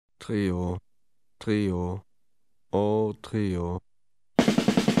Trio, Trio, oh Trio.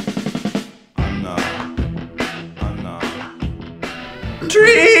 Anna, Anna.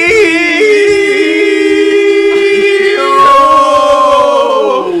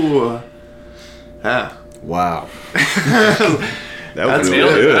 Trio! Ah. Wow. That's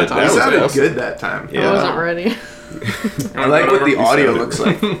really good. good. That sounded awesome. good that time. Yeah. I wasn't ready. I like what the audio sounded looks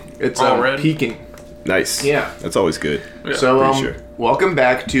like. It's All red. peaking. Nice. Yeah. That's always good. Yeah, So, pretty sure. welcome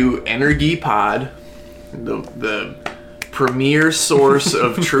back to Energy Pod, the premier source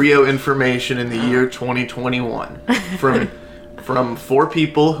of trio information in the year 2021. From four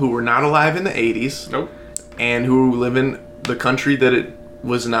people who were not alive in the 80s Nope. and who live in the country that it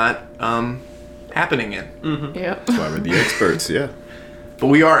was not happening in. Yep. That's why we're the experts. Yeah, But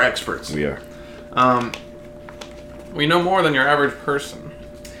we are experts. we are. We know more than your average person.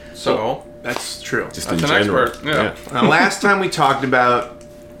 So, That's true. Just That's in an general. expert, yeah. Now, last time we talked about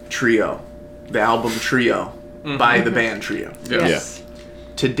Trio, the album Trio by the band Trio. Yes.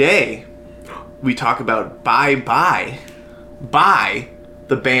 Today, we talk about Bye Bye by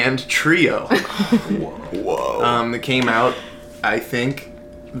the band Trio. Whoa. That came out, I think,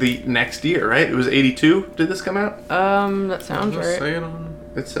 the next year, right? It was 82. Did this come out? That sounds just right. say it on.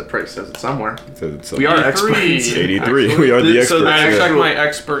 It probably says it somewhere. So We are 83. experts. 83. We are the So experts. I actually- checked my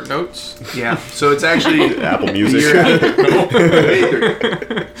expert notes. Yeah. So it's actually Apple Music.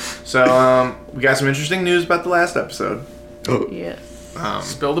 So we got some interesting news about the last episode. Yes.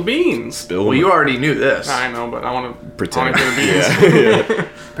 Spill the beans. Bill, Well, you already knew this. I know, but I want to pretend. get the beans. Yeah.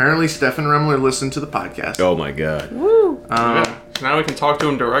 Apparently, Stefan Remler listened to the podcast. Oh my God. Woo. Yeah. So now we can talk to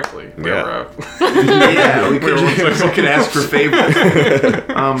him directly. Yeah. Yeah, we could ask for favors.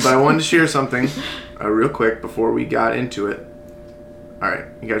 But I wanted to share something real quick before we got into it. All right,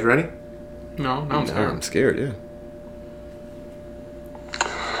 you guys ready? No, I'm I'm scared. scared. Yeah.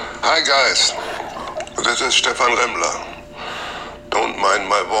 Hi guys, this is Stefan Remmler. Don't mind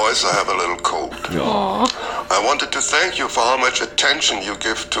my voice, I have a little cold. Aw. I wanted to thank you for how much attention you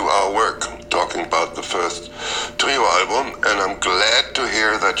give to our work, talking about the first Trio album, and I'm glad to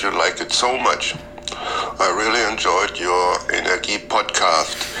hear that you like it so much. I really enjoyed your Energie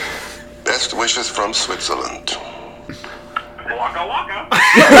podcast. Best wishes from Switzerland. Waka waka.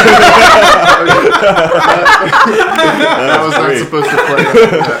 That was not great. supposed to play.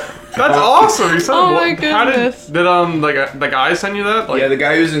 That's awesome. You said Oh what? my How goodness. did the guy send you that? Like, Yeah, the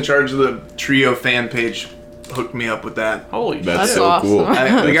guy who's in charge of the Trio fan page hooked me up with that. holy That's shit. so awesome. cool. The That's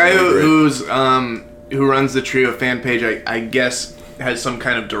guy really great. who's who runs the Trio fan page, I guess, has some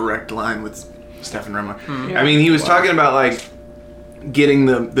kind of direct line with Stefan Remler. I mean, he was talking about like getting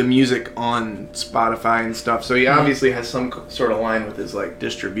the music on Spotify and stuff, so he obviously has some sort of line with his like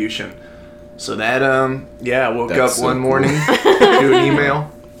distribution. So that yeah, I woke That's up so one cool. morning to an email.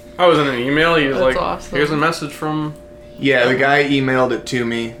 I was in an email. He was That's like, awesome. "Here's a message from." Yeah, the guy emailed it to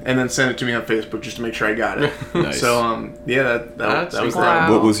me and then sent it to me on Facebook just to make sure I got it. Nice. So yeah, that That's was cool. that.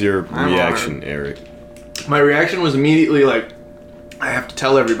 Wow. What was your I'm reaction, Eric? My reaction was immediately like, I have to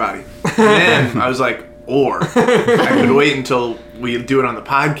tell everybody. And then I was like, or I could wait until we do it on the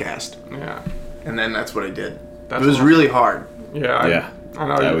podcast. Yeah. And then that's what I did. That's it was awesome. really hard. Yeah. Yeah. I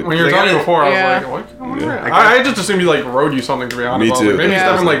know. That would- When you were They talking gotta- before, Yeah. I was like, what? Yeah. I just assumed he like wrote you something, to be honest. Me I was too. like, maybe Yeah.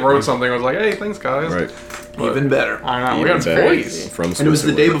 Stefan like wrote something. I was like, hey, thanks guys. Right. Even better. I know. We Even got better. space. From And it was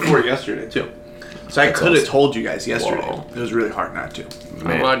the day Switzerland. before yesterday, too. So I That's could have awesome. told you guys yesterday. Whoa. It was really hard not to. I'm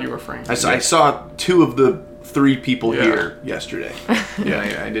Man. glad you were frank. I saw two of the three people Yeah. here yesterday.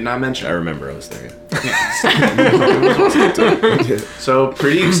 Yeah, I did not mention I it. remember I was there. So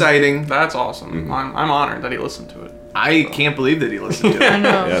pretty exciting. That's awesome. I'm honored that he listened to it. I can't believe that he listened to it. I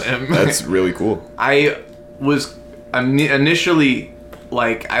know. Yeah, that's really cool. I was initially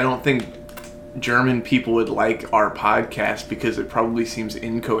like, I don't think German people would like our podcast because it probably seems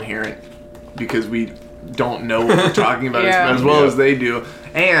incoherent because we don't know what we're talking about Yeah. as well Yeah. as they do.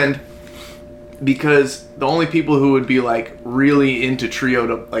 And because the only people who would be like really into Trio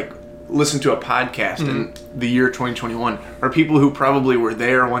to like listen to a podcast in the year 2021 are people who probably were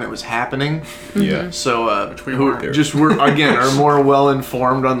there when it was happening. Yeah. So we who weren't. just were again are more well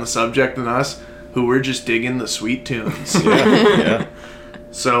informed on the subject than us, who were just digging the sweet tunes. Yeah.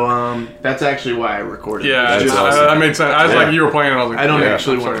 So that's actually why I recorded. Yeah, That's just, awesome. that made sense. I was Yeah. like, you were playing, and I was like, I don't yeah,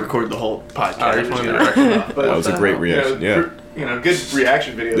 actually I'm want to sorry. record the whole podcast. Oh, you're I'm playing just the gonna- direction. but, That was a great reaction. Yeah. Good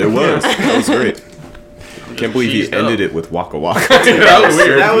reaction video. It was. That was great. I can't believe he cheesed ended up. it with Waka Waka. That was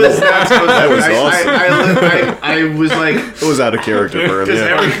weird. That was not supposed to. That was I was like, It was out of character for him. because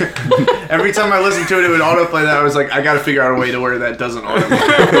Yeah. every time I listened to it, it would autoplay that. I was like, I got to figure out a way to where that doesn't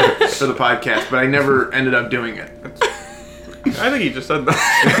autoplay for the podcast, but I never ended up doing it. I think he just said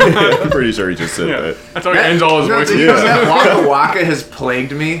that. I'm pretty sure he just said Yeah. that. That's how he ends all his No, voices. you know, that Waka Waka has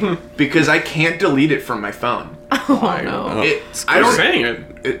plagued me because I can't delete it from my phone. Oh no. I You're don't. saying it.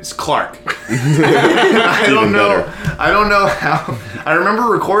 It's Clark. I don't know. better. I don't know how. I remember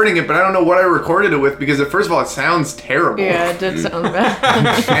recording it, but I don't know what I recorded it with because first of all, it sounds terrible. Yeah, it did sound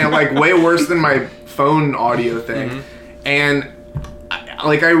bad. And like way worse than my phone audio thing. And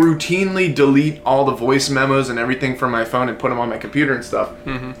I routinely delete all the voice memos and everything from my phone and put them on my computer and stuff.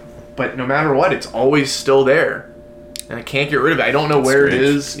 But no matter what, it's always still there. And I can't get rid of it. I don't know where it strange.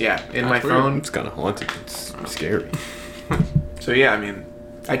 is. Yeah, in my That's weird. phone. It's kind of haunted. It's scary. So yeah, I mean,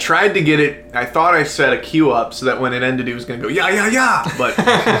 I tried to get it. I thought I set a cue up so that when it ended, it was gonna go yeah, but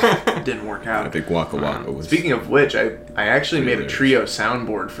it didn't work I out. think Waka Waka was. Speaking of which, I actually made a trio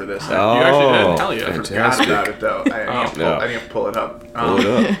soundboard for this. Oh, You actually did? Hell yeah. I forgot fantastic. about it though. I didn't pull it up. Pull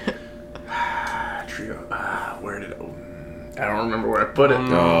it up. Trio. Where did it? I don't remember where I put it.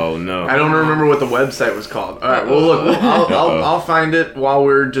 Oh no. I don't remember what the website was called. All right. Well, look, I'll find it while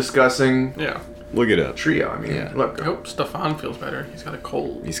we're discussing Yeah. Look it up. trio. I mean, Yeah. look. I hope Stefan feels better. He's got a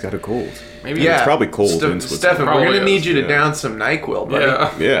cold. He's got a cold. Maybe. Yeah, It's probably cold in Switzerland. Stefan, we're Probably gonna need is, you to yeah. down some NyQuil, buddy.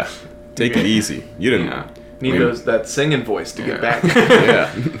 Yeah. Yeah. Take it easy. You didn't. Yeah. Need that singing voice to get Yeah. back.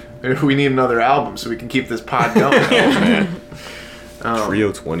 Yeah. We need another album so we can keep this pod going. Oh man. Trio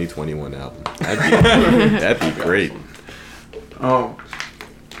 2021 album. That'd be great. Oh.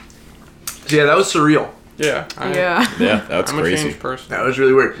 So yeah, that was surreal. Yeah. Yeah. Yeah, that's I'm a crazy. changed person. That was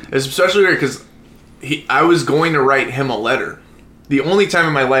really weird. It's especially weird because I was going to write him a letter. The only time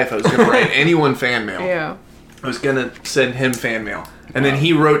in my life I was going to write anyone fan mail. Yeah. I was going to send him fan mail. And then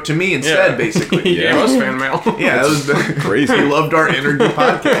he wrote to me instead, basically. He gave us fan mail. Yeah, that was Crazy. He loved our interview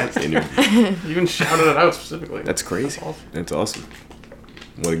podcast. You even shouted it out specifically. That's crazy. That's awesome.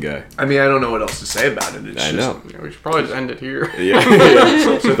 What a guy. I mean, I don't know what else to say about it. It's I just, know. Yeah, we should probably just end it here. Yeah.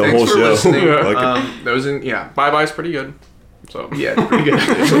 So The thanks whole for show. listening. Like That was in, yeah. Bye bye's pretty good. So Yeah, it's pretty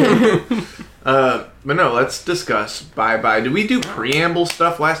good. But no, let's discuss Bye Bye. Did we do preamble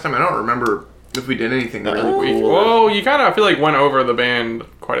stuff last time? I don't remember if we did anything really cool. Well, you kind of, I feel like, went over the band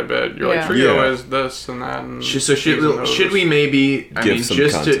quite a bit. You're Yeah. like, trio Yeah. is this and that. And So these and those. should we maybe, I Give mean, some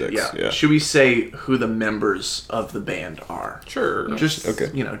just to, context, yeah. should we say who the members of the band are? Sure. Just,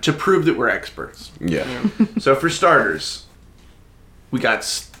 Okay. to prove that we're experts. Yeah. So for starters, we got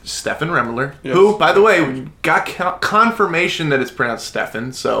Stefan Remmeler, Yes. who, by the way, we got confirmation that it's pronounced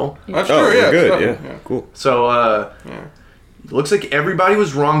Stefan, so... That's Oh, true, yeah. we're good. so- Yeah. Cool. So, Yeah. looks like everybody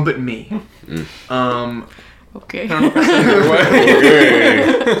was wrong but me. Okay. Either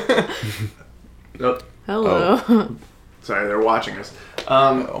way. Oh, Hello. sorry, they're watching us.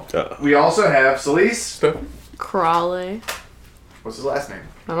 Uh, We also have Solis. Crawley. What's his last name?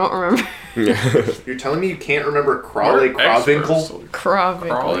 I don't remember. You're telling me you can't remember Crawley We're experts. Krawinkle? Crawley.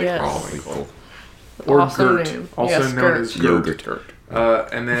 Crawley, Yes. Krawinkle. Or Awesome Gert, name. also Yes, known Gert. as Gert.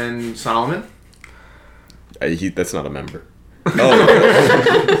 Yogurt. And then Solomon. That's not a member.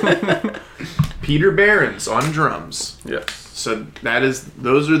 Oh. Peter Behrens on drums. Yes. So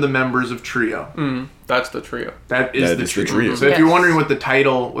those are the members of Trio. That's the trio. That is That the is the trio. trio. So if you're Yes. wondering what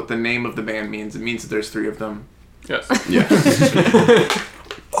the name of the band means, it means that there's three of them. Yes. Yeah.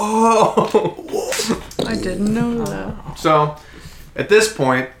 I didn't know that. So at this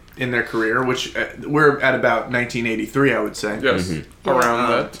point in their career, which we're at about 1983, I would say. Yes. Around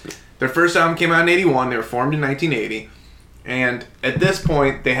that. Their first album came out in 81. They were formed in 1980. And at this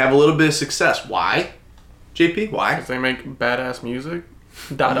point, they have a little bit of success. Why? JP, why? Because they make badass music.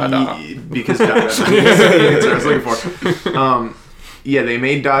 Da da da. Because da da da. That's what I was looking for. Yeah, they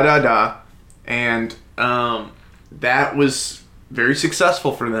made Da Da Da, and that was very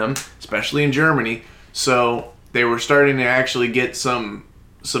successful for them, especially in Germany. So they were starting to actually get some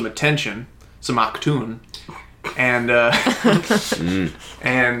attention, some Achtung, and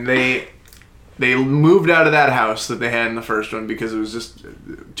and they moved out of that house that they had in the first one because it was just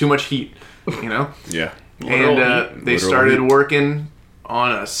too much heat, you know. Yeah. And they Literal started heat. working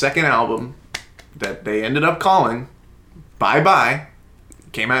on a second album that they ended up calling Bye Bye.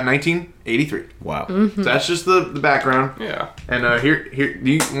 Came out in 1983. Wow. So that's just the background. Yeah. And here,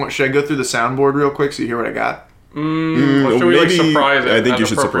 should I go through the soundboard real quick so you hear what I got? Or should we maybe- surprise it? I think at you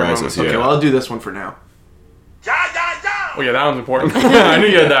should appropriate surprise moments? us, Okay, yeah. well I'll do this one for now. Ja, ja, ja! Oh yeah, that one's important. I knew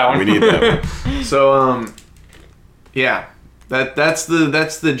you had that one. We need that one. So yeah, that's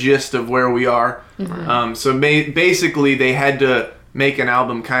the gist of where we are. So basically they had to make an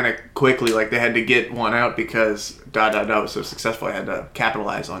album kind of quickly. Like they had to get one out because was so successful. I had to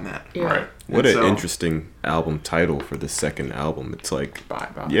capitalize on that. Yeah. Right. What And an so- interesting album title for the second album. It's like, Bye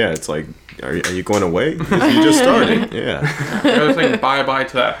bye. yeah, it's like, are you going away? Because you just started. Yeah. I was saying bye bye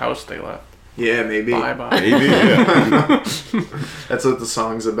to that house they left. Yeah, maybe. Bye bye. Maybe, yeah. That's what the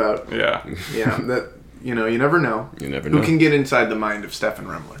song's about. Yeah. Yeah, that you never know. You never know. Who can get inside the mind of Stefan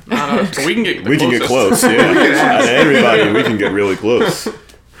Remmler? I don't know, but we can get. The We can get closest. close, yeah. ask. Out of everybody, we can get really close.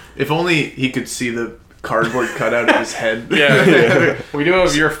 If only he could see the cardboard cutout of his head. Yeah. We do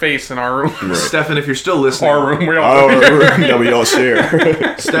have your face in our room. Stefan, if you're still listening, Our room. We all. Oh, that we all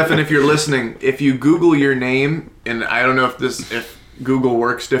share. Stefan, if you're listening, if you Google your name, and I don't know if Google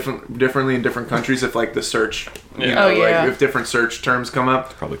works differently in different countries, if like the search, Yeah. Oh, yeah. like if different search terms come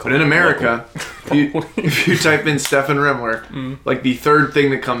up. Probably But in America, if you type in Stefan Remmler, like the third thing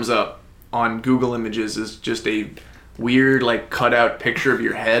that comes up on Google Images is just a weird like cutout picture of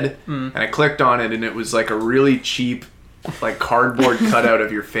your head, and I clicked on it, and it was like a really cheap like cardboard cutout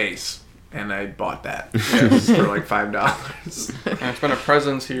of your face. And I bought that for like $5. And it's been a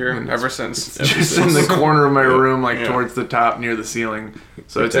presence here ever since. Just in the corner of my room, like Yeah. towards the top near the ceiling.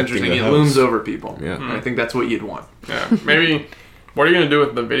 So it's Protecting interesting. the It house. looms over people. Yeah. And I think that's what you'd want. Yeah. Maybe. What are you gonna do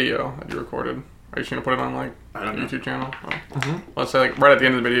with the video that you recorded? Are you just gonna put it on like I don't know. YouTube channel? Oh. Let's say like right at the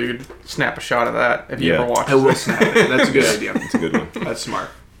end of the video, you could snap a shot of that if you Yeah. ever watch I will it. snap it. That's a good idea. It's a good one. That's smart.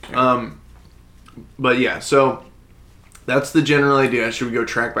 But yeah, so that's the general idea. Should we go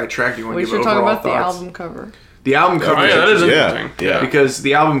track by track? Do you want We to give should talk overall about the thoughts? album cover. The album cover Oh yeah, that is Yeah. interesting. Yeah. because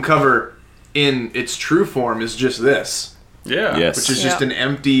the album cover in its true form is just this, Yeah. Yes. which is just Yeah. an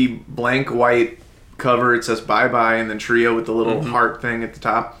empty blank white cover. It says bye bye and then Trio with the little heart thing at the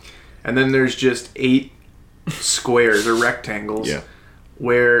top. And then there's just 8 squares or rectangles Yeah.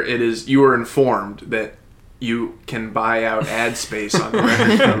 where it is you are informed that you can buy out ad space on the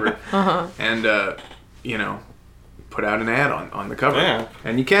record cover and put out an ad on the cover. Yeah.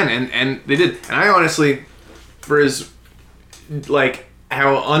 And you can and they did. And I honestly, for as like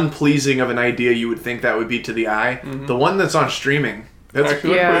how unpleasing of an idea you would think that would be to the eye, the one that's on streaming, that's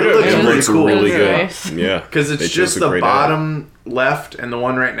Actually, Yeah. pretty It good. looks It pretty looks cool. really good. Nice. Yeah. because They it's chose just a the great ad. bottom left and the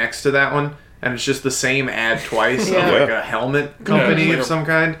one right next to that one, and it's just the same ad twice Yeah. of like Yeah. a helmet company Yeah. of some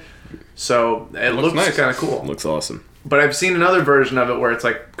kind. So it looks nice. kind of cool. Looks awesome. But I've seen another version of it where it's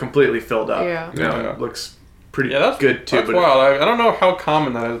like completely filled up. Yeah. Yeah. It looks pretty Yeah, that's good too. That's but wild. I don't know how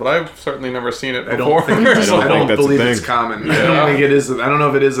common that is, but I've certainly never seen it I before. don't think I don't think that's a believe thing. it's common. I Yeah. don't think it is. I don't know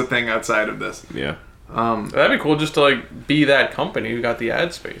if it is a thing outside of this. Yeah. That'd be cool just to like be that company who got the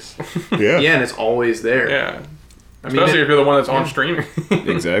ad space. Yeah. Yeah, and it's always there. Yeah. I mean, Especially if you're the one that's on streaming.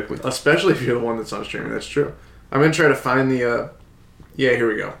 Exactly. especially if you're the one that's on streaming. That's true. I'm gonna try to find the. Yeah, here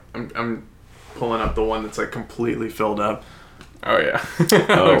we go. I'm pulling up the one that's like completely filled up. Oh yeah.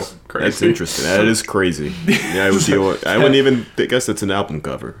 Oh, Looks crazy. that's interesting. That is crazy. Yeah, I wouldn't even guess it's an album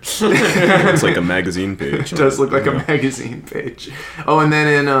cover. It's like a magazine page. It does look like a magazine page. Oh, and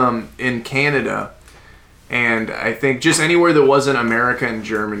then in Canada, and I think just anywhere that wasn't America and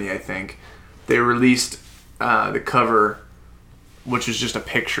Germany, I think they released the cover, which is just a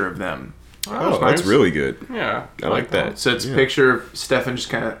picture of them. Oh, that's really good. Yeah. I like that. So it's a picture of Stefan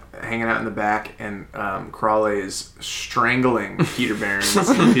just kind of hanging out in the back, and Crawley is strangling Peter Behrens.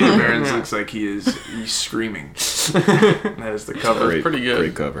 Peter Behrens looks like he's screaming. That is the cover Great, pretty good.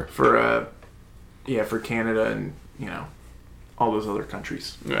 Great cover. for for Canada and all those other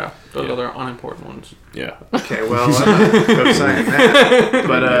countries. Yeah. Those other unimportant ones. Yeah. Okay, well, I'm not co-signing that,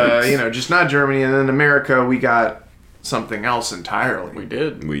 but just not Germany, and then America, we got something else entirely. We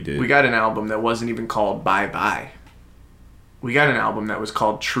did. We did. We got an album that wasn't even called Bye Bye. We got an album that was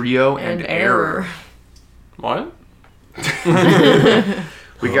called Trio and Error. What?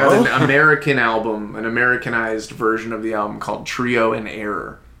 We got an American album, an Americanized version of the album called Trio and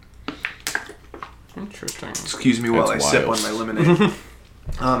Error. Interesting. Excuse me while That's I sip wild. on my lemonade.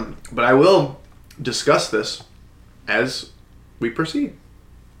 But I will discuss this as we proceed.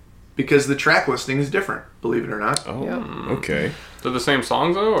 Because the track listing is different, believe it or not. Oh, Yep. okay. They're the same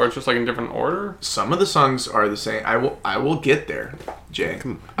songs though, or it's just like in different order? Some of the songs are the same. I will get there, Jay.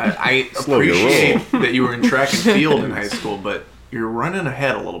 I Slow your appreciate that you were in track and field in high school, but you're running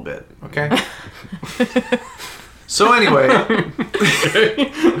ahead a little bit, okay? So anyway,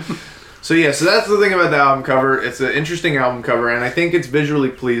 so that's the thing about the album cover. It's an interesting album cover, and I think it's visually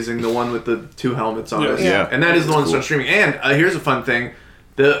pleasing. The one with the 2 helmets on it, Yeah. and that is the one that's cool. on streaming. And here's a fun thing: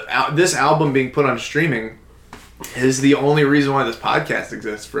 this album being put on streaming is the only reason why this podcast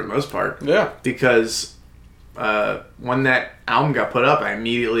exists for the most part. Yeah. Because when that album got put up, I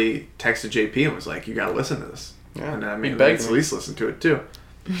immediately texted JP and was like, "You gotta listen to this." Yeah, And I he mean, begged let's at me. least listen to it too.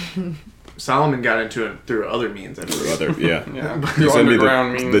 Solomon got into it through other means, I believe. Other, yeah. Yeah, You through send me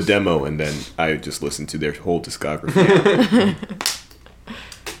underground the means. demo, and then I just listened to their whole discography.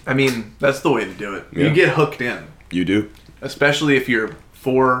 I mean, that's the way to do it. Yeah. You get hooked in, You do? especially if you're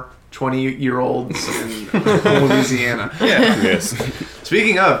 4 20-year-olds in Louisiana. Yes.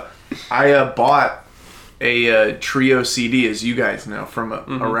 Speaking of, I bought a trio CD, as you guys know, from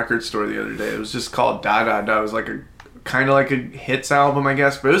a record store the other day. It was just called Da Da Da. It was like a kind of like a hits album, I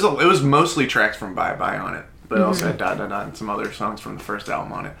guess, but it was mostly tracks from Bye Bye on it, but it also had Da Da Da and some other songs from the first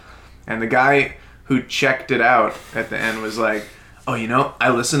album on it. And the guy who checked it out at the end was like, "Oh, you know, I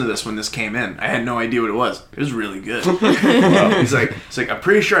listened to this when this came in. I had no idea what it was. It was really good." He's like, "I'm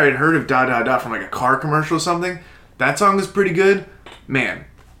pretty sure I'd heard of Da Da Da from like a car commercial or something. That song was pretty good. Man,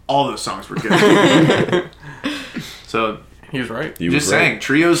 all those songs were good." So, He was right. You was just right. saying,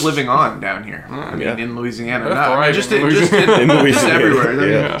 trios living on down here. I mean, Yeah. in Louisiana, They're not thriving just in just Louisiana. everywhere. I mean,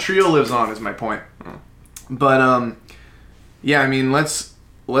 Yeah. Trio lives on is my point. But yeah, I mean, let's.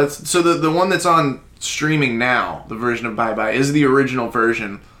 So the one that's on streaming now, the version of Bye Bye, is the original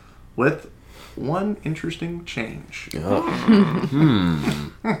version, with one interesting change. I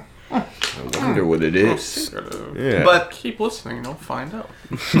wonder what it is. Gotta Yeah. But keep listening and you'll find out.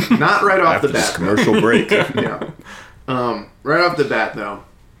 not right off after the this bat. commercial break. Yeah. Right off the bat, though,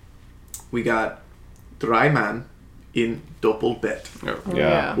 we got Drei Mann in Doppelbett,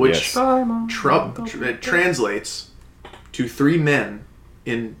 Yeah. which yes. it translates to 3 men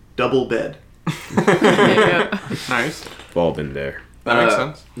in double bed. Yeah. Nice. We've all been there. That makes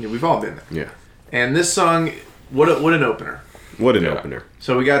sense. Yeah, we've all been there. Yeah. And this song, what an opener. What an Yeah. opener.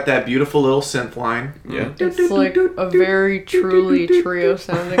 So we got that beautiful little synth line. Yeah. It's like a very truly trio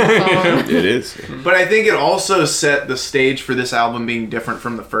sounding song. It is. But I think it also set the stage for this album being different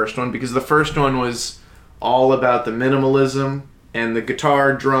from the first one, because the first one was all about the minimalism and the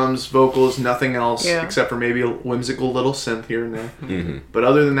guitar, drums, vocals, nothing else Yeah. except for maybe a whimsical little synth here and there. Mm-hmm. But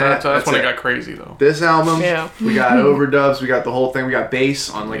other than that, That's when it it got crazy, though. This album, Yeah. we got overdubs, we got the whole thing, we got bass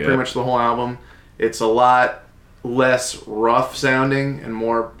on like Yeah. pretty much the whole album. It's a lot less rough sounding and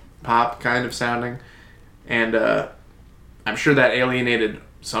more pop kind of sounding. And I'm sure that alienated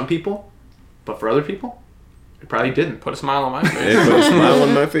some people, but for other people, it probably didn't. Put a smile on my It face. put a smile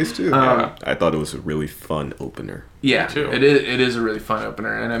on my face too. Um, I thought it was a really fun opener. Yeah, too. it is a really fun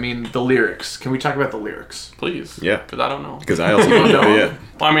opener. And I mean, the lyrics. Can we talk about the lyrics? Please. Yeah. Because I don't know. Because I also don't know. Yeah.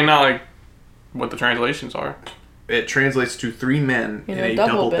 Well, I mean, not like what the translations are. It translates to 3 men in a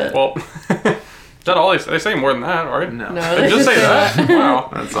double bed. Well, is that all they say? They say more than that, right? No, No, They just say that? Wow.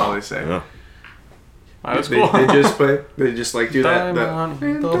 that's all they say. Yeah. That's They, cool. they just like do that.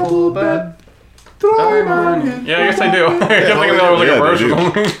 Diamond, double bed. Diamond. Yeah, I guess I do. I kept thinking that was like Yeah, a they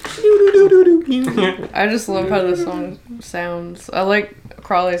version. I just love how this song sounds. I like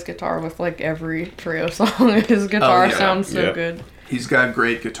Crawley's guitar with like every trio song. His guitar yeah. sounds so Yeah. good. He's got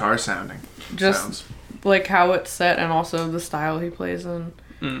great guitar sounding. Just sounds. like how it's set and also the style he plays in.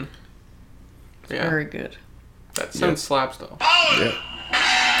 Yeah. Very good. That synth slaps, though. Yeah.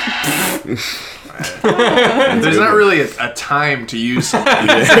 There's not really a time to use something.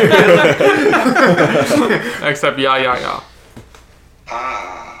 Except yeah.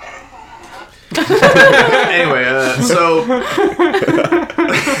 Anyway,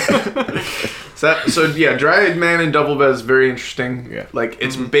 so yeah, Dry Man and Double Bed is very interesting. Yeah. Like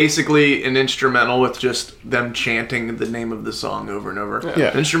it's basically an instrumental with just them chanting the name of the song over and over.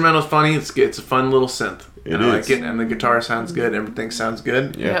 Yeah. The instrumental's funny. It's a fun little synth. It and I like is. it, and the guitar sounds good. Everything sounds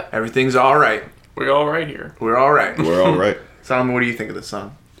good. Yeah. Yep. Everything's all right. We're all right here. We're all right. We're all right. Solomon, what do you think of this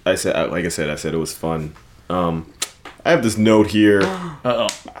song? I said it was fun. I have this note here. Uh-oh.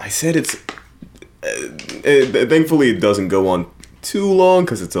 I said it's. Thankfully, it doesn't go on too long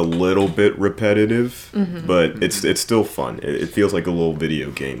because it's a little bit repetitive, but it's still fun. It feels like a little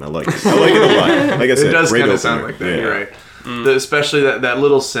video game. I like it. I like it a lot. Like I said, It does great kind of sound opener. like that. Yeah. You're right. Especially that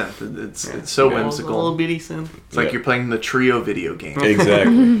little synth. It's so whimsical. bitty synth. It's like Yeah. you're playing the Trio video game.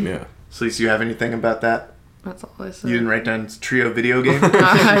 Exactly. Yeah. Sleaze, you have anything about that? That's all I said. You didn't write down Trio video game?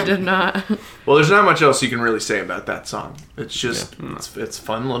 I did not. Well, there's not much else you can really say about that song. It's just it's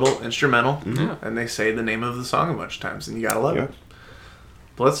fun little instrumental, and they say the name of the song a bunch of times, and you gotta love Yeah. it.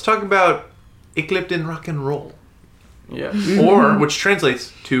 But let's talk about "Ich liebte in Rock and Roll," Yeah. or which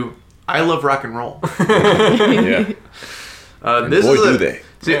translates to "I love rock and roll." Yeah. This boy, is do they.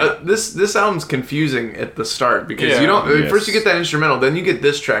 See, this album's confusing at the start because Yeah. you don't. First, you Yes. get that instrumental, then you get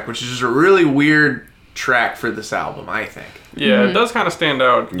this track, which is just a really weird track for this album, I think. Yeah, it does kind of stand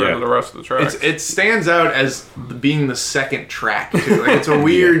out compared Yeah. to the rest of the tracks. It stands out as being the second track too. Like, it's a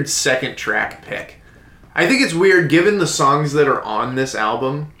weird second track pick. I think it's weird, given the songs that are on this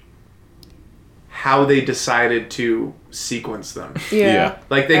album, how they decided to sequence them. Yeah.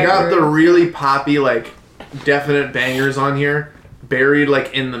 Like, they I got agree. the really poppy, like, definite bangers on here, buried,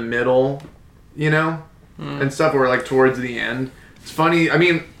 like, in the middle, you know? And stuff, or, like, towards the end. It's funny, I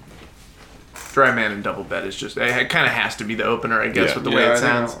mean, Dry Man and Double Bed is just, it kind of has to be the opener, I guess, Yeah. with the way I it think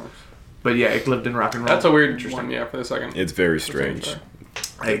sounds. that works. But yeah, it lived in rock and roll. That's a weird one, yeah, for the second. It's very strange.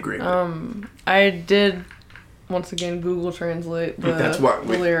 I agree. I did once again Google Translate the, That's what the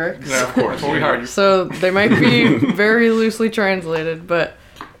we- lyrics. Yeah, of course. Well, we hired you. So they might be very loosely translated, but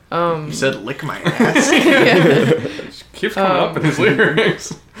You said lick my ass? Keeps coming up in his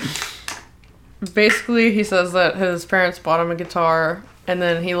lyrics. basically he says that his parents bought him a guitar and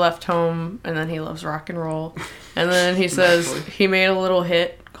then he left home and then he loves rock and roll. And then he says he made a little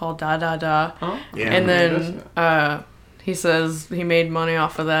hit called Da Da Da. Yeah. And then he says he made money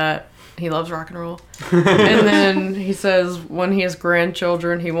off of that. He loves rock and roll. And then he says when he has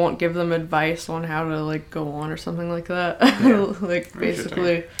grandchildren, he won't give them advice on how to like go on or something like that. Like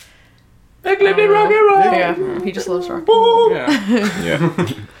basically, Like lived in rock and roll. yeah, he just loves rock and roll. Yeah. Yeah.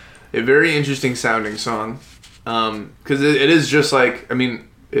 A very interesting sounding song. Because it is just like, I mean,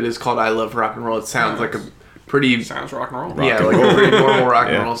 it is called I Love Rock and Roll. It sounds like a pretty, Sounds rock and roll. yeah, and like roll. a pretty normal rock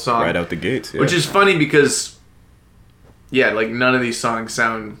and Yeah. roll song. Right out the gates. Yeah. Which is funny because, yeah, like none of these songs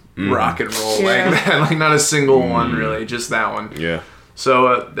sound rock and roll Yeah. like that. Like not a single one really, just that one. Yeah.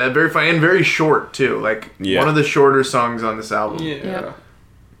 So that very fun and very short too. Like Yeah. one of the shorter songs on this album. Yeah. Yep.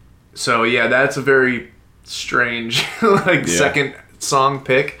 So yeah, that's a very strange like Yeah. second song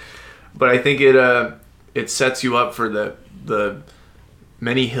pick, but I think it sets you up for the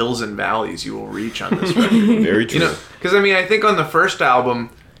many hills and valleys you will reach on this record. Very true. You know, because I mean, I think on the first album,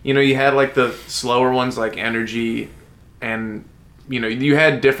 you know, you had like the slower ones like Energy, and you know, you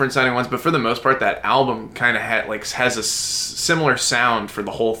had different sounding ones, but for the most part, that album kind of has a similar sound for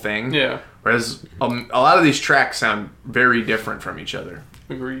the whole thing. Yeah. Whereas a lot of these tracks sound very different from each other.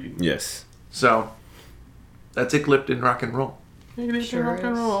 Agreed. Yes. So that's It Lived in Rock and Roll. Sure rock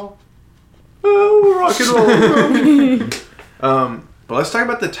and is. roll. Oh, rock and roll. But let's talk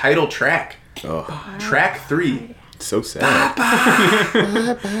about the title track. Oh, Track 3. so sad.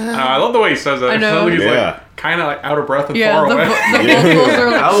 I love the way he says that. I It know. sounds like he's Yeah. like kind of like out of breath and Yeah, far the, away. the vocals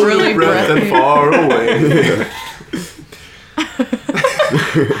are like Out really of breath and breathy. far away.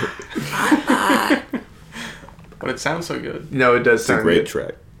 But it sounds so good. No, it does It's a sound great good.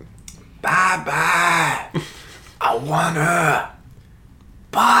 track. Bye bye. I want her,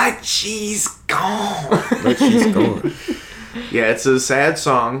 but she's gone. But she's gone. Yeah, it's a sad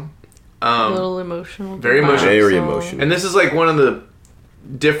song. A little emotional. Very goodbye emotional. Very song. emotional. And this is like one of the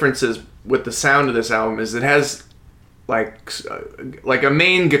differences with the sound of this album is it has like a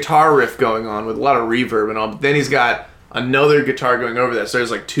main guitar riff going on with a lot of reverb and all. But then he's got another guitar going over that. So there's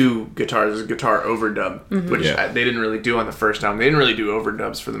like two guitars. There's a guitar overdub, which Yeah. they didn't really do on the first album. They didn't really do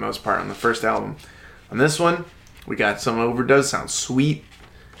overdubs for the most part on the first album. On this one, we got some overdubs. Sounds sweet.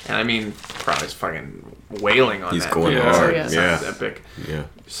 And I mean, probably fucking wailing on He's that. going Yeah. hard. Yeah. Sounds Yeah. epic. Yeah.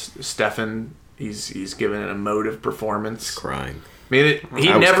 Stefan, he's given an emotive performance. Crying. I mean, he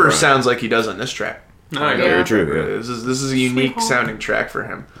I was never crying. sounds like he does on this track. No, I Yeah. Very true. Yeah. This is a unique sounding track for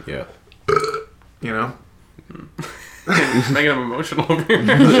him. Yeah. You know, making him emotional over here.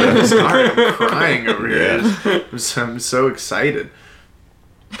 I'm sorry, I'm crying over here. Yeah. I'm so excited.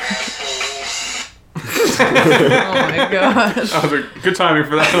 Oh my god. That was a good timing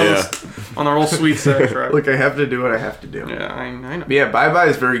for that. Yeah. That was on the real sweet sex track. Look, I have to do what I have to do. Yeah, I know. But yeah, Bye Bye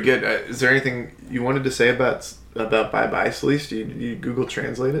is very good. Is there anything you wanted to say about Bye Bye, Celeste? Did you Google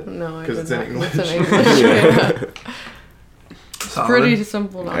Translate it? No, I 'Cause did it's in not. English. It's in English. Yeah. Solid. Pretty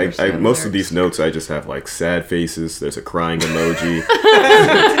simple to I understand. most of lyrics. these notes I just have like sad faces. There's a crying emoji.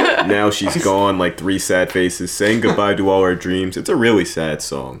 Now she's gone. Like 3 sad faces saying goodbye to all our dreams. It's a really sad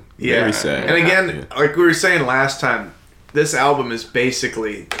song. Yeah. Very sad. And again, like we were saying last time, this album is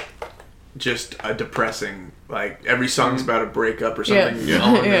basically just a depressing. Like every song's about a breakup or something. Yeah.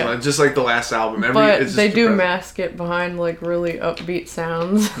 along those Yeah. lines, just like the last album. But it's just they do depressing. mask it behind like really upbeat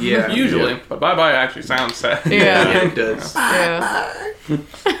sounds. Yeah, Usually, Yeah. but Bye Bye actually sounds sad. Yeah. Yeah, it does. Yeah.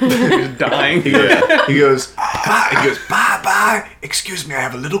 He's dying. He goes, bye, bye. Excuse me, I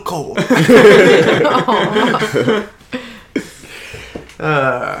have a little cold.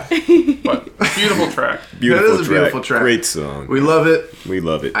 But beautiful track. Beautiful That is a beautiful track. Great song. We love it. We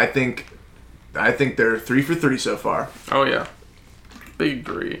love it. I think they're 3 for 3 so far. Oh yeah, big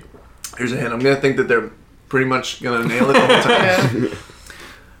 3. Here's a hint. I'm gonna think that they're pretty much gonna nail it the whole time. Yeah.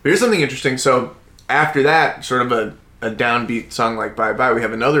 Here's something interesting. So after that, sort of a a downbeat song like Bye Bye, we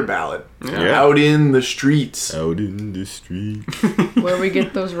have another ballad. Yeah. Out in the Streets. Out in the street. Where we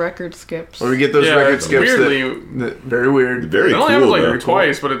get those record skips. Where we get those Yeah, record it's skips weirdly- that very weird. Very It only cool, happens like though.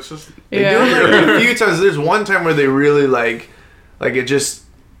 twice, but it's just They do it like a few times. There's one time where they really like it just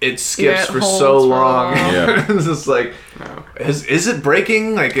it skips it for holds so for a long. while. Yeah. It's just like, no. is it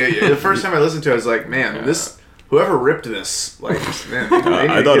breaking? Like the first time I listened to it, I was like, man, this whoever ripped this, like, man, they need to I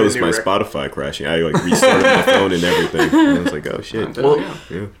get thought a it was new my record. Spotify crashing. I like restarted my phone and everything. And I was like, oh shit. Well,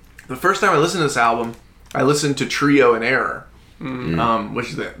 Yeah. the first time I listened to this album, I listened to Trio in Error, which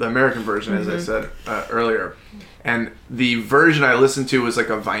is the American version, as I said earlier. And the version I listened to was like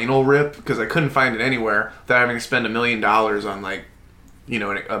a vinyl rip because I couldn't find it anywhere without having to spend $1 million on like,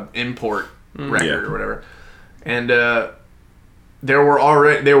 an import record Yeah. or whatever. And there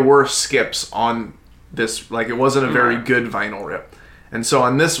were skips on this. Like it wasn't a very good vinyl rip. And so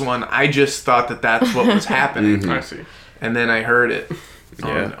on this one, I just thought that that's what was happening. I see. And then I heard it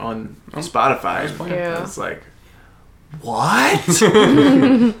Yeah. on Spotify. Yeah. It's like, what?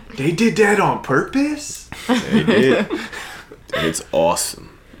 They did that on purpose? They did. And it's awesome.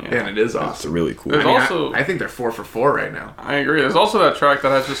 And it is It's awesome. really cool. There's I mean, also- I think they're 4 for 4 right now. I agree. There's also that track that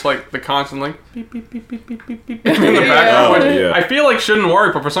has just like the constant like beep beep beep beep beep beep beep in the Yeah. background. Oh, which yeah. I feel like shouldn't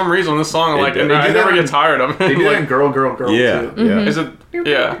work, but for some reason this song like They do I that never on- get tired of it. They do that in Like, Girl, Girl, Girl, Yeah, too. yeah. is it?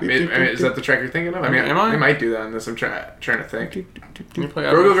 Yeah. I mean, is that the track you're thinking of? I mean, Am I? They might do that on this. I'm trying to think. Can you play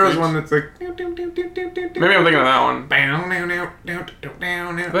Girl, Girl, Girl is Streets? one that's like... Maybe I'm thinking of that one. Let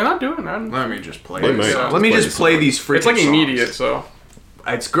They're not doing that. me just play They this. might. Let me Play just this play song. these freaking It's like songs. immediate, so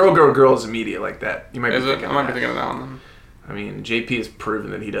It's Girl, Girl, Girl is immediate like that. You might is be it? thinking I might be of that. thinking of that one. Then. I mean, JP has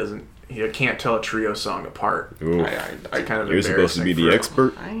proven that he can't tell a trio song apart. Ooh. I kind of You're supposed to be the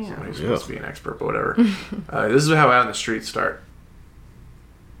expert. I am. He's supposed to be an expert, but whatever. This is how Out in the Streets start.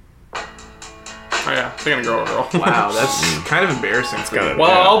 Oh yeah, thinking of Girl Girl. Wow, that's kind of embarrassing. For kinda- you. Well,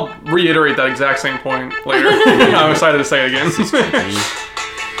 I'll reiterate that exact same point later. I'm excited to say it again.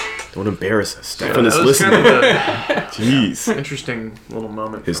 Don't embarrass us. Yeah, Stefan is that was listening. kind of Jeez. an interesting little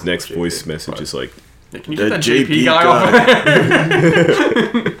moment. His from next JP. voice message is like, Can you The get that JP, JP guy off?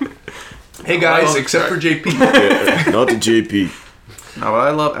 Hey I guys, love except for track. JP. yeah, not the JP. No, but I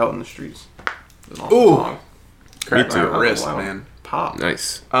love Out in the Streets. It's an awesome Ooh. song. Crack too. my wrist, Wow. man. Pop.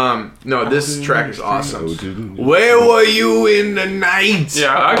 Nice. No, this track is awesome. Oh, Where were you in the night?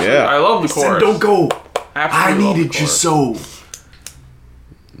 Yeah, actually, Yeah. I love the Said, chorus. don't go. I Absolutely love the needed you chorus. so.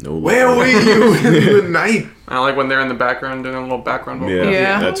 No. Where were you in the night? I like when they're in the background doing a little background vocal. Yeah,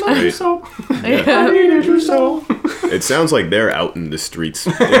 Yeah. that's I love you great. so. Yeah. needed you so. It sounds like they're out in the streets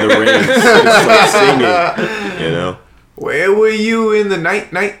in the rain, just like singing. You know. Where were you in the night?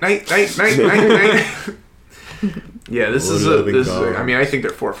 Yeah, this Oh, is loving this. God. I mean, I think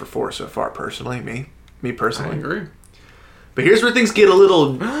they're 4 for 4 so far. Personally, me I personally. agree. But here's where things get a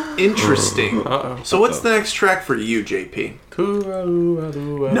little interesting. Uh-oh. So what's the next track for you, JP?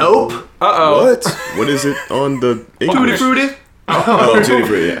 Nope. Nope. Uh-oh. What? What is it on the Tutti English? Frutti. Oh, Tutti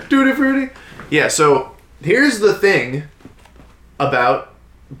Frutti, yeah. Tutti Frutti. Yeah. So here's the thing about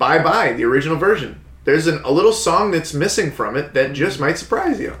Bye Bye, the original version. There's a little song that's missing from it that just might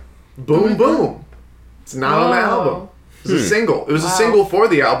surprise you. Boom Boom. It's not on the Whoa. album. It was a single. It was a Wow. single for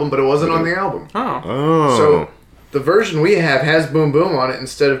the album, but it wasn't on the album. Oh. Oh. So the version we have has Boom Boom on it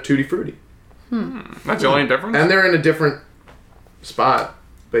instead of Tutti Frutti. That's the only difference? And they're in a different spot.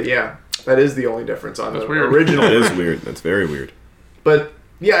 But yeah, that is the only difference on That's the weird. original. that is weird. That's very weird. But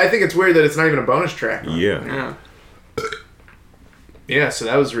yeah, I think it's weird that it's not even a bonus track. Yeah. Yeah. Yeah, so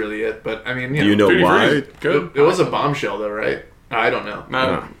that was really it. But I mean, Do you know Tutti why? Frutti's good. it was a bombshell though, right? I don't know.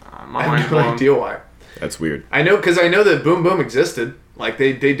 No, my I mind's have no blown. idea why. That's weird. I know because I know that Boom Boom existed. Like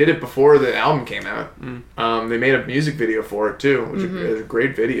they did it before the album came out. They made a music video for it too, which is a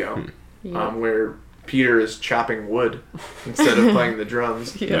great video. Where Peter is chopping wood instead of playing the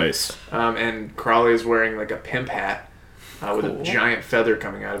drums. Yeah. Nice. And Crawley is wearing like a pimp hat with a giant feather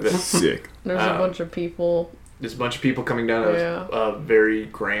coming out of it. Sick. There's a bunch of people. There's a bunch of people coming down Yeah. a very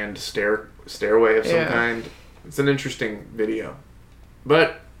grand stairway of some Yeah. kind. It's an interesting video.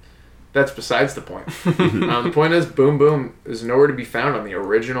 But that's besides the point. The point is, Boom Boom is nowhere to be found on the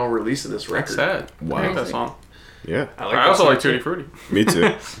original release of this record. Sad. Wow. I like that song. Yeah. I like I that also song like too. Tutti Frutti. Me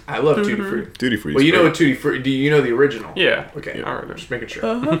too. I love Tutti Frutti. Tutti Frutti. Well, you know what Tutti Frutti... Do you know the original? Yeah. Okay. Yeah. Alright. Just making sure.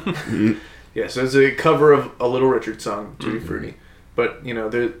 Yeah, so it's a cover of a Little Richard song, Tutti Frutti. But, you know,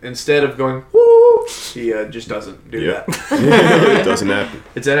 instead of going, woo, he just doesn't do Yeah. that. It doesn't happen.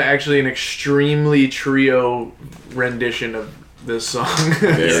 It's actually an extremely trio rendition of this song. It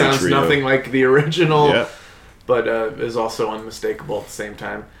Very sounds trio. nothing like the original, Yeah. but is also unmistakable at the same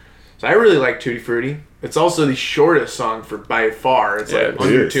time. So I really like Tutti Frutti. It's also the shortest song by far. It's like Yeah, it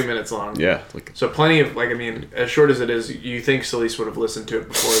under is. 2 minutes long. Yeah, like So plenty of as short as it is, you think Celeste would have listened to it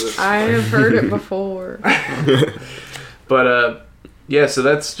before this. I have heard it before. But yeah, so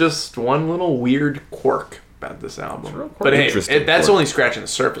that's just one little weird quirk about this album. real quirky. But hey, Interesting that's quirk. only scratching the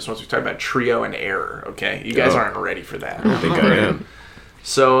surface once we talk about Trio and Error. Okay, you guys Oh. aren't ready for that. I think I am.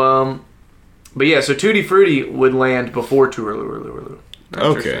 So but yeah, so Tutti Frutti would land before Touraloo.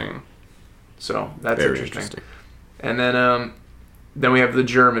 Interesting. So that's Very interesting. And then we have the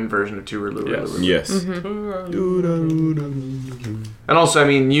German version of Touraloo. Yes. Yes. And also, I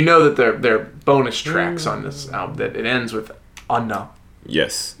mean, you know that they're bonus tracks on this album. That it ends with Anna.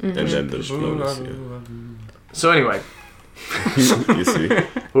 Yes. And then the bonus. Yeah. So anyway, You see?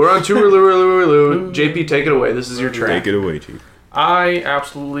 we're on Touraloo. JP, take it away. This is your track. Take it away, Chief. I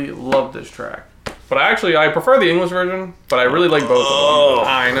absolutely love this track. But I prefer the English version, but I really like both of them.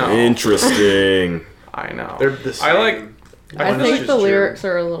 I know. Interesting. I know. They're the same. I like... I One is think just the German. lyrics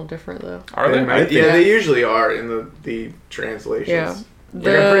are a little different though. Are they? Yeah, they usually are in the translations. Yeah. I'm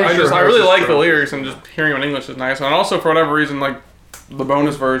pretty I sure I hers really is like the German. lyrics, and just hearing them in English is nice. And also, for whatever reason, like, the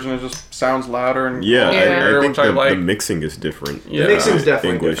bonus version, it just sounds louder and Yeah, clearer, I think which I like. the mixing is different. Yeah. The mixing's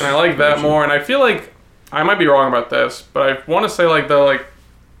definitely English. And I like that more, and I feel like I might be wrong about this, but I want to say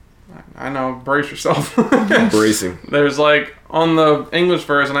I know, brace yourself. Bracing. There's on the English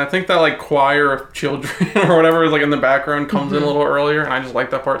version, I think that choir of children or whatever is in the background comes in a little earlier, and I just like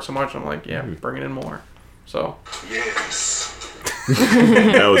that part so much. I'm like, yeah, bring it in more. So, Yes.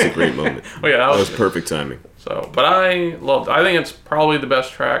 That was a great moment. oh yeah, That was good. perfect timing. So, but I think it's probably the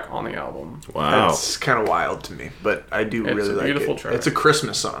best track on the album. Wow. That's kind of wild to me, but I do It's really a like beautiful it. track. It's a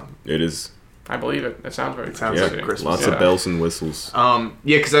Christmas song. It is. I believe it. It sounds very. sounds Yeah, like Christmas. lots Yeah. of bells and whistles. Yeah,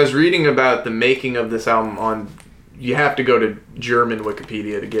 because I was reading about the making of this album on. You have to go to German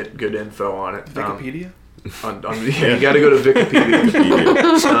Wikipedia to get good info on it. Wikipedia. You got to go to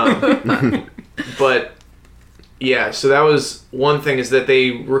Wikipedia. But yeah, so that was one thing, is that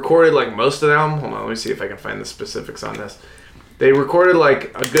they recorded most of the album. Hold on, let me see if I can find the specifics on this. They recorded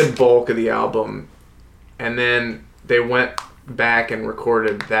a good bulk of the album, and then they went back and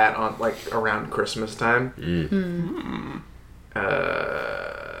recorded that on around Christmas time.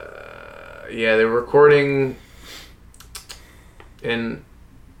 Yeah, they were recording in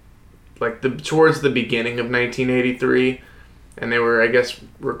towards the beginning of 1983, and they were, I guess,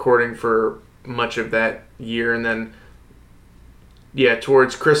 recording for much of that year, and then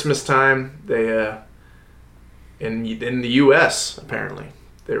towards Christmas time they in the U.S. apparently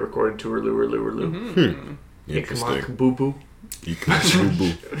they recorded Touraloo. Interesting. Boo boo. You can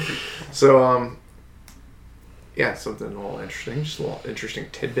boo-boo. So something a little interesting, just a little interesting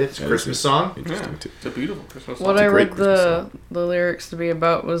tidbits. That is Christmas a- song. Interesting. It's a beautiful Christmas song. What a I great read Christmas the lyrics to be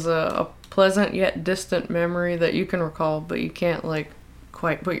about was a pleasant yet distant memory that you can recall, but you can't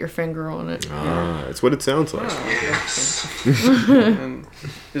quite put your finger on it. Ah, that's what it sounds like. Yes. And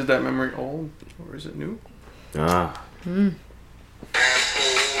is that memory old or is it new? Ah.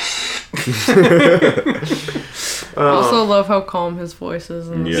 I also love how calm his voice is.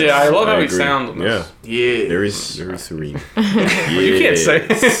 In this. Yes, Yeah, I love how he agree. sounds in Yeah. this. Yeah. Very serene. You can't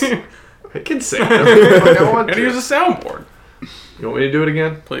say. I can say it. I want And to. use a soundboard, You want me to do it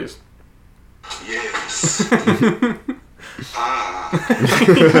again? please. Yes.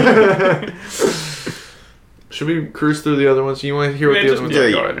 Should we cruise through the other ones? You want to hear what Yeah, the just- other ones yeah,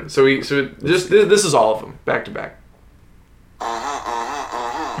 are? go ahead. So this is all of them, back to back.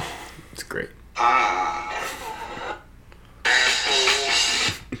 It's great.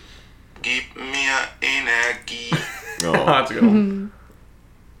 Gib mir Energie. Oh, Oh, that's a good one.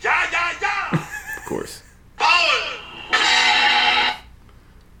 Ja, ja, ja! of course. Paul!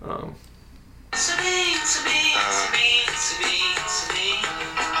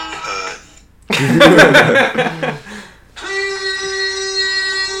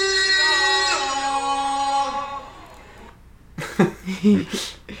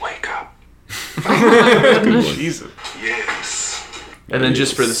 Wake up. Jesus. Yes. And then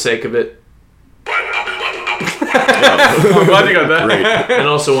just for the sake of it, I'm glad you got that. Great. and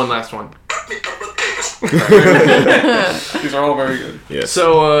also one last one. These are all very good. Yes.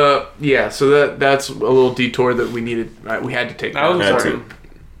 So that's a little detour that we needed. We had to take. That was now. Had important.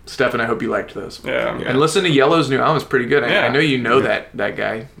 Stefan, I hope you liked those. Yeah. And listen to Yellow's new album; it's pretty good. Yeah. I know you know that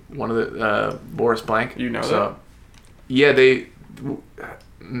guy, one of the Boris Blank. You know that? Yeah, they.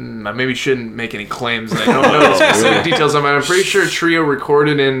 I maybe shouldn't make any claims. I don't know the specific details of it. I'm pretty sure Trio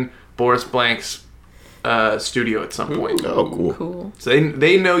recorded in Boris Blank's studio at some point. Oh, cool. Cool. So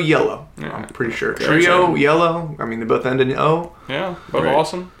they know Yellow. Yeah. I'm pretty sure. Trio, Yellow. I mean, they both end in O. Yeah, both Right.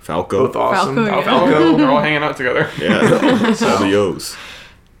 awesome. Falco. Both awesome. Falco, yeah. Falco, they're all hanging out together. Yeah. All the O's.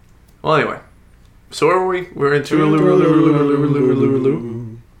 Well, anyway. So where were we? We're in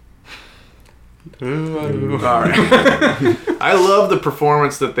Tooraloo. All right. I love the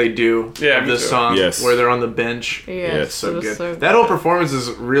performance that they do Yeah, of me this too. song Yes. where they're on the bench. Yeah, It's so it was good. so That whole performance is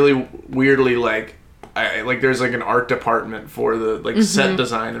really weirdly like there's like an art department for the like set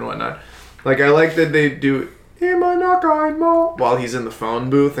design and whatnot. Like I like that they do while he's in the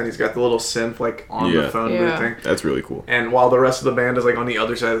phone booth and he's got the little synth like on the Yeah. phone Yeah. booth thing. That's really cool. And while the rest of the band is like on the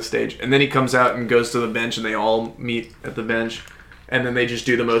other side of the stage, and then he comes out and goes to the bench, and they all meet at the bench, and then they just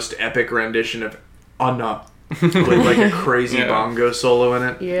do the most epic rendition of "Anna" with like a crazy Yeah. bongo solo in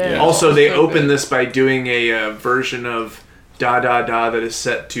it. Yeah. Also, they So open good. this by doing a version of "Da Da Da" that is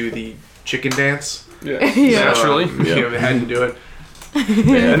set to the chicken dance. Yeah, Yeah. naturally. You know, they had to do it.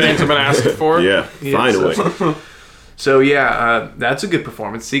 Things have been asked for. Yeah, Yeah, finally. So yeah, that's a good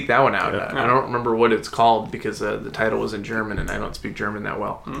performance. Seek that one out. I don't remember what it's called because the title was in German, and I don't speak German that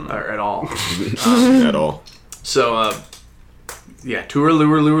well or at all. At all. So, yeah,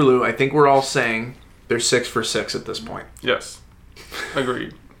 Tooraloo. I think we're all saying they're 6 for 6 at this point. Yes.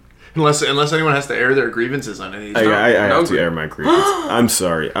 Agreed. Unless anyone has to air their grievances on any of these. I no have to grief. air my grievance. I'm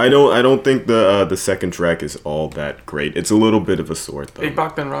sorry. I don't think the second track is all that great. It's a little bit of a sort though. Big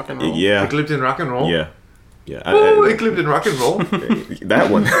Bach Band Rock and Roll. Yeah. Eclipsed in rock and roll. Yeah. Yeah. Oh, Eclipsed in rock and roll.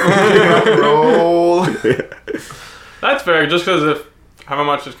 That one. Rock and roll. That's fair, just because if how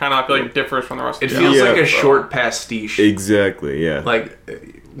much it kind of I feel like differs from the rest It of the feels Yeah. like a so- short pastiche. Exactly. Yeah. Like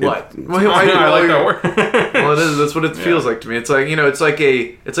what? I like that word. Well, it is. That's what it feels like to me. It's like it's like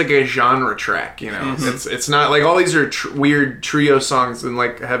a genre track. It's not like all these are weird trio songs and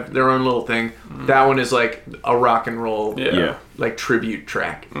like have their own little thing. That one is like a rock and roll, Yeah. like tribute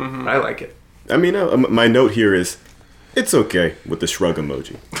track. I like it. I mean, my note here is, it's okay with the shrug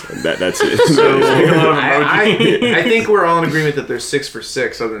emoji. That's it. I think we're all in agreement that they're 6 for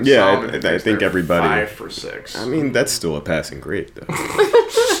 6. Other than Yeah, Solomon, I who thinks think they're everybody- 5 for 6. I mean, that's still a passing grade though.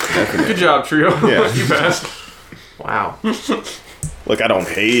 Good job, Trio. Yeah. You passed. Wow. Look, I don't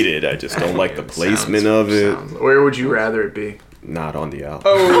hate it. I just don't like the placement of it. Where would you rather it be? Not on the album.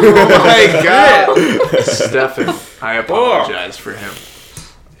 Oh my God, Stefan! I apologize for him.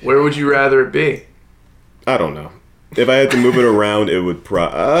 Where would you rather it be? I don't know. If I had to move it around, it would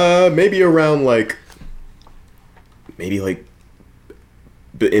maybe around maybe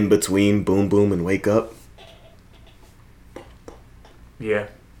in between Boom Boom and Wake Up. Yeah,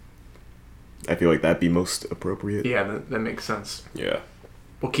 I feel like that'd be most appropriate. yeah, that makes sense. Yeah.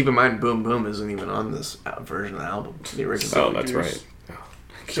 Well, keep in mind, Boom Boom isn't even on this version of the album, the original. Oh, that's right.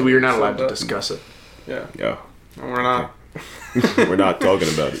 So we are not allowed to discuss it. Yeah. Yeah. And we're not. We're not talking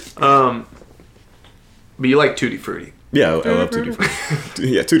about it. But you like Tutti Frutti. Yeah, I love Tutti Frutti.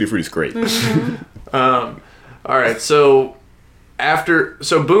 Yeah, Tutti Frutti's great. All right, so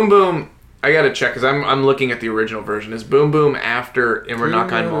Boom Boom, I gotta check because I'm looking at the original version. Is Boom Boom after In We're Not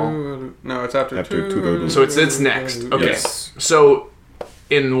Kind Mall? No, it's after After two. Tudo. So it's next. Okay. Yes. So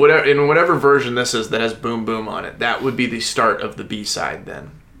in whatever version this is that has Boom Boom on it, that would be the start of the B side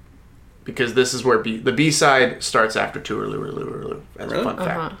then. Because this is where the B side starts after Tooraloo. That's a Really? fun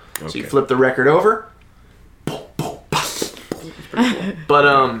fact. So you Okay. flip the record over. But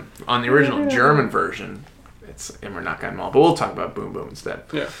on the original German version, it's And We're Not Kind Mall. But we'll talk about Boom Boom instead.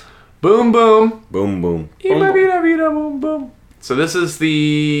 Yeah. Boom Boom. Boom Boom. Boom Boom. So this is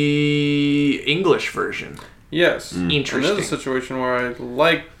the English version. Yes. Interesting. And there's a situation where I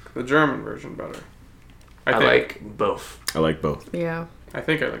like the German version better. I think. like both. I like both. Yeah. I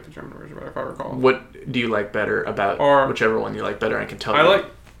think I like the German version better, if I recall. What do you like better about Or- whichever one you like better? I can tell I you. like.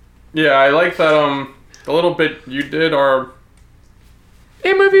 Yeah, I like that. The little bit you did, or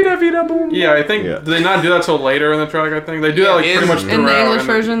yeah, I think Yeah. did they not do that till later in the track? I think they do that like in- pretty much in In the throughout, English and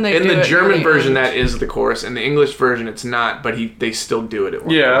version, they In do the it German the version, end. that is the chorus. In the English version, it's not, but they still do it at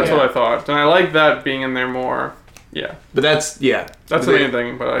one Yeah, point. that's what I thought, and I like that being in there more. Yeah, But that's that's the main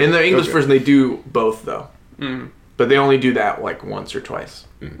thing. But In the English Okay. version, they do both though, Mm. but they only do that like once or twice.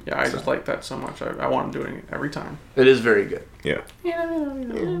 Yeah, I just like that so much. I want to do it every time. It is very good. Yeah.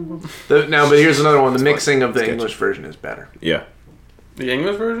 Now, but here's another one. The mixing of the Sketchy. English version is better. Yeah. The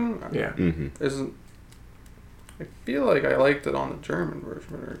English version, Yeah. isn't. I feel like I liked it on the German version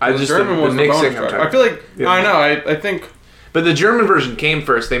better. I The just- German the was the mixing bonus I'm track. talking I feel like Yeah. I know. I think But the German version came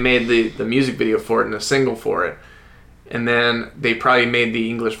first. They made the music video for it and a single for it. And then they probably made the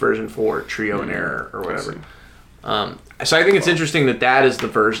English version for Trio and Error or whatever. So I think it's interesting that is the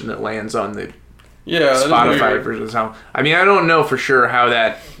version that lands on the Yeah, that is Spotify weird. version of the song. I mean, I don't know for sure how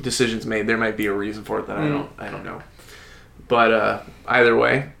that decision's made. There might be a reason for it that I don't know. But either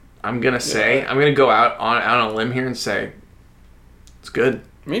way, I'm gonna go out on a limb here and say it's good.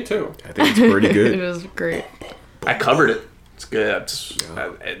 Me too. I think it's pretty It good. is great. I covered it. It's good.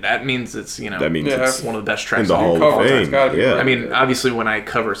 That means it's That means Yeah. it's one of the best in tracks the on Hall the cover, of it's gotta Fame. be Yeah. I mean, obviously, when I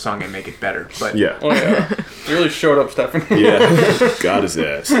cover a song, I make it better. But yeah. Oh yeah. You really showed up, Stephanie. Yeah. Got his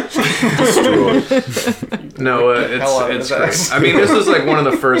ass. Destroyed. no, hell out of it's his great. ass. I mean, this was like one of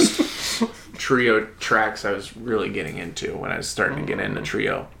the first trio tracks I was really getting into when I was starting to get into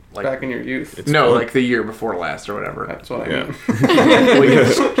trio. Like Back in your youth. no, fun. like the year before last or whatever. That's what I Yeah. mean. Well,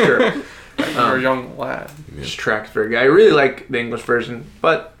 yeah, sure. You're a young lad. This track's very good. I really like the English version,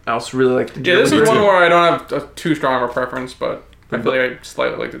 but I also really like the Yeah, German this is version. one where I don't have too strong of a preference, but I feel like I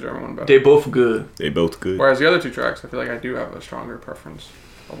slightly like the German one better. They both good. They both good. Whereas the other two tracks, I feel like I do have a stronger preference.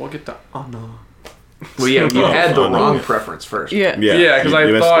 But we'll get to Anna. Well, yeah, you had the Oh, no. wrong preference first. Yeah. Yeah, because you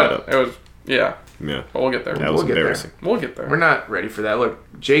I messed thought that it was. Yeah, Yeah. but we'll get there. That was We'll get there. embarrassing. We'll get there. We're not ready for that. Look,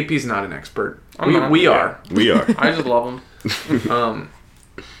 JP's not an expert. I'm not, We yeah. are. We are. I just love them.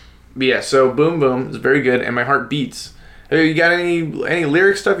 But yeah, so Boom Boom is very good, and My Heart Beats. Hey, you got any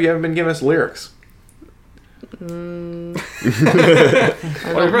lyric stuff? You haven't been giving us lyrics. I don't this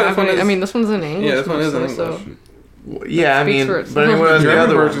have one any- is- I mean, this one's in English. Yeah, this one is in mostly, so- English. Well, yeah, I Speaks mean, for but itself. anyone of the German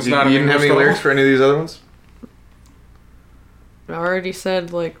other ones? version's You not in didn't have any English, though. lyrics for any of these other ones? I already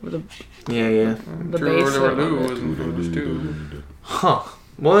said like the Yeah. the bass. of it. was in English too. Huh.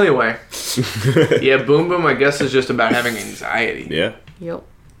 Well, anyway. Yeah, Boom Boom, I guess, is just about having anxiety. Yeah. Yep.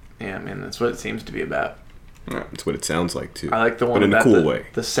 Yeah, man, that's what it seems to be about. That's what it sounds like too. I like the one But in a about cool the, way.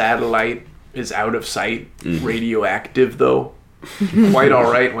 the satellite is out of sight, radioactive though. Quite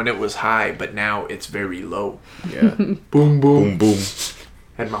all right when it was high, but now it's very low. Yeah. Boom Boom boom.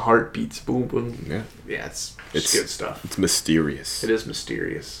 And my heart beats boom boom. Yeah. Yeah, it's It's- good stuff. It's mysterious. It is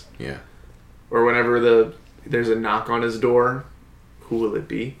mysterious. Yeah. Or whenever there's a knock on his door, who will it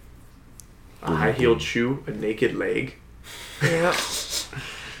be? A high-heeled shoe, a naked leg. Yep.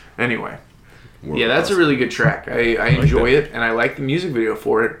 Anyway, World yeah, that's a class. really good track. I enjoy it, and I like the music video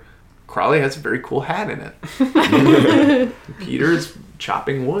for it. Crawley has a very cool hat in it. Peter's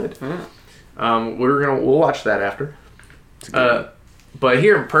chopping wood. We'll watch that after. But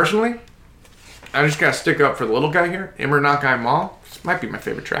here, personally, I just gotta stick up for the little guy here. Immer Nakai Mall. This might be my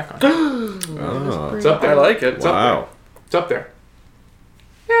favorite track on it. Oh. It's up there. I like it. It's up there. Wow. It's up there.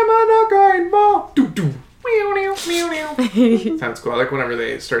 Immer Nakai Mall. Doo doo. Meow, meow, meow, meow. Sounds cool. I like whenever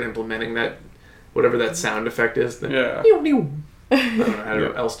they start implementing that, whatever that sound effect is. The Yeah. meow, meow. I don't know how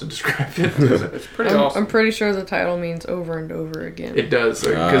Yeah. else to describe it. It's pretty awesome. I'm pretty sure the title means over and over again. It does,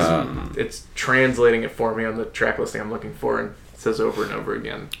 because it's translating it for me on the track listing I'm looking for, and it says over and over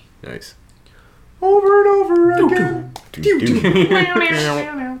again. Nice. Over and over again.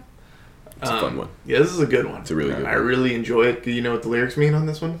 It's a fun one. Yeah, this is a good one. It's a really good I one. really enjoy it. Do you know what the lyrics mean on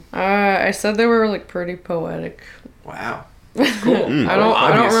this one? I said they were like pretty poetic. Wow. I don't remember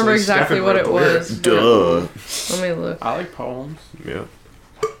Obviously, exactly Stefan what wrote it the was. lyrics. Duh. Let me look. I like poems. Yeah.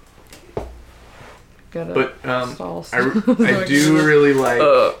 Gotta But stall I some- do really like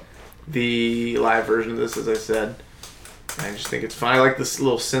the live version of this, as I said. I just think it's fun. I like this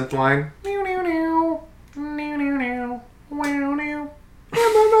little synth line.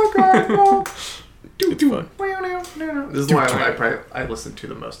 It's fun. This is the one I listen to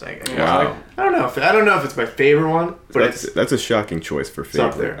the most. I guess. Wow. I don't know if it's my favorite one, but That's a shocking choice for favorite.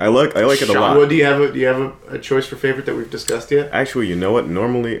 up there. I like it a lot. Well, do you have a choice for favorite that we've discussed yet? Actually, you know what?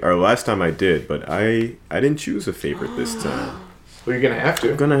 Normally, or last time I did, but I didn't choose a favorite this time. Well, you're gonna have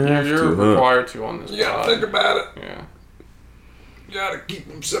to. I'm gonna have You're to. Huh? required to on this. You gotta pod. think about it. Yeah. You gotta keep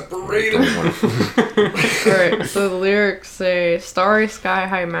them separated. Alright, so the lyrics say starry sky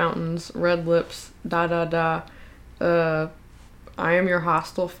high mountains, red lips, da da da. I am your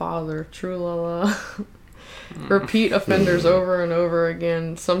hostile father, true la la. Repeat offenders over and over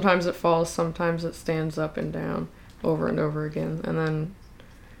again. Sometimes it falls, sometimes it stands up and down, over and over again. And then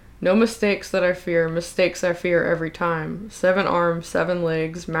no mistakes that I fear, mistakes I fear every time. 7 arms, 7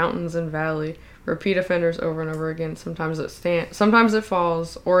 legs, mountains and valley. Repeat offenders over and over again. Sometimes it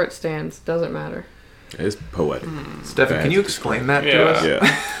falls or it stands. Doesn't matter. It's poetic. Stefan, can you explain that to Yeah. us?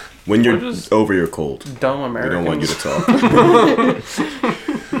 Yeah. When you're We're just over your cold, Dumb we Americans. don't want you to talk.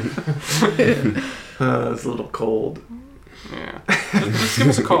 It's a little cold. Yeah. Just give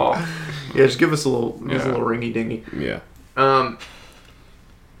us a call. Yeah, just give us a little Yeah. ringy dingy. Yeah.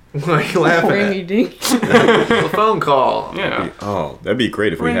 Why are you laughing Ringy at? dink. A phone call. Yeah. Oh, that'd be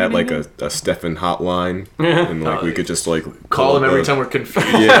great if we had like a Stefan hotline, Yeah. and like we could just like Call him every up time we're confused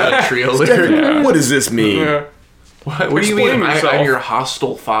Yeah. about a trio lyric. What does this mean? Yeah. What do you Explain mean? yourself. I'm your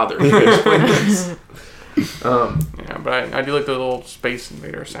hostile father. Explain this. Yeah, but I do like the little Space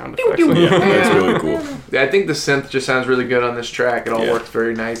Invader sound effects. Yeah, that's really cool. I think the synth just sounds really good on this track. It all Yeah. works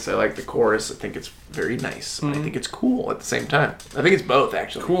very nice. I like the chorus. I think it's very nice. And I think it's cool at the same time. I think it's both,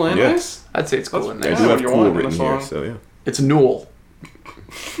 actually. Cool and Yeah. nice. I'd say it's cool and I nice. do Yeah, have you cool want in a written here, song. so yeah. It's Newell.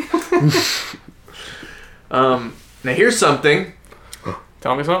 Now here's something.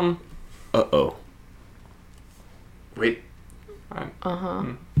 Tell me something. Uh-oh. Wait. Uh-huh.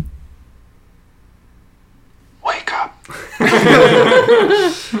 Wake up.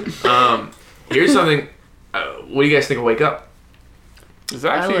 Here's something. What do you guys think of Wake Up? It's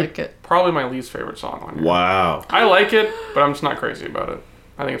actually like it. probably my least favorite song on here. Wow. I like it, but I'm just not crazy about it.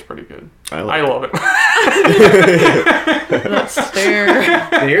 I think it's pretty good. I love it. That stare.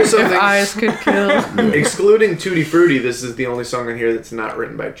 And here's If something. eyes could kill. Excluding Tutti Frutti, this is the only song on here that's not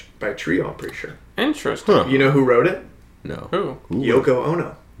written by Trio, I'm pretty sure. Interesting. Huh. You know who wrote it? No. Who? Ooh. Yoko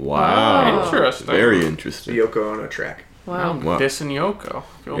Ono. Wow. Interesting. Very The interesting. Yoko Ono track. Wow. Wow. Dissing Yoko.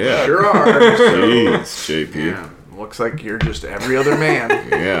 Feel Yeah. bad. Sure are. Jeez, JP. Yeah. Looks like you're just every other man.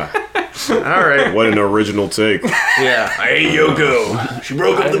 Yeah. All right. What an original take. Yeah. I hate Yoko. She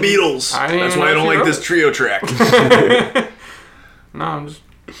broke up the Beatles. I didn't That's even why I know don't she like wrote this it. trio track. No, I'm just.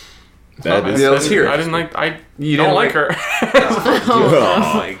 That is. Yeah, let's hear it. I didn't like. I You don't didn't like her.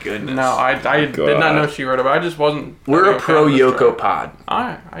 Oh my goodness. No, I did not know she wrote it. But I just wasn't. We're a fan pro of this Yoko track. pod.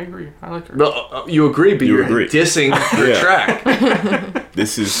 I agree. I like her. Well, you agree, but You you're agree. dissing her Yeah. track.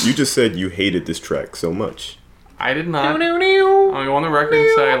 This is. You just said you hated this track so much. I did not. I'm gonna go on the record and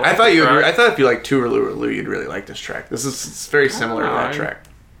say I like I thought the you track. agree. I thought if you like Tooraloo, you'd really like this track. It's very similar to know, that I- track.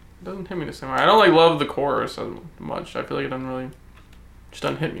 It doesn't hit me the same way. I don't like love the chorus as much. I feel like it doesn't really. Just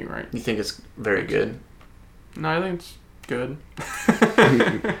doesn't hit me right. You think it's very good? No, I think it's good.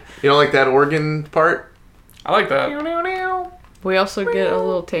 You don't like that organ part? I like that. We also get a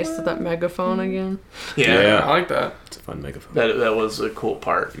little taste of that megaphone again. Yeah. I like that. It's a fun megaphone. That was a cool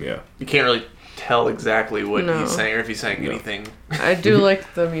part. Yeah. You can't really tell exactly what No. he's saying or if he's saying anything. I do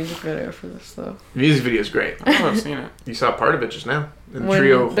like the music video for this though. The music video is great. I haven't seen it. You saw part of it just now. In When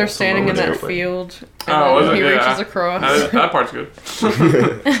trio they're standing in that moments. field and Oh, was then it? he Yeah. reaches across. That part's good.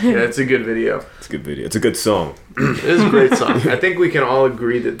 Yeah, it's a good video. It's a good video. It's a good song. It is a great song. I think we can all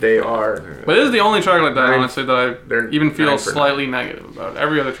agree that they are. But this is the only track like that, Nine- honestly, that they're I even feel 9 for 9. slightly negative about.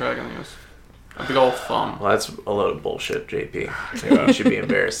 Every other track I think is a big old thumb. Well, that's a load of bullshit, JP. You should be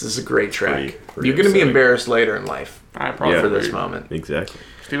embarrassed. This is a great track. Pretty You're going to be upsetting. embarrassed later in life I probably Yeah. for this agree. moment. Exactly.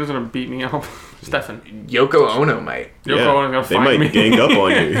 Steven's gonna beat me up. Stefan. Yoko Ono might. Yoko Yeah. Ono's gonna They find might me. gang up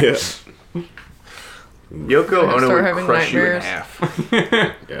on you. Yeah. Yoko gonna Ono start would having crush you in nightmares.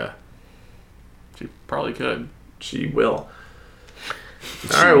 half. Yeah. She probably could. She will.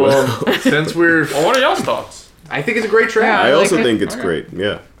 All right, well, since we're... Well, what are y'all's thoughts? I think it's a great track. Yeah. I I also like it. think it's Okay. great.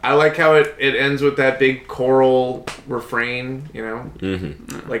 Yeah. I like how it ends with that big choral refrain, you know?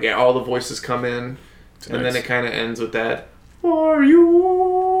 Mm-hmm. Like all the voices come in, and then nice. it kind of ends with that, "Are you?"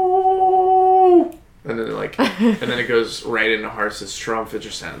 And then it goes right into Hars's Strumpf. It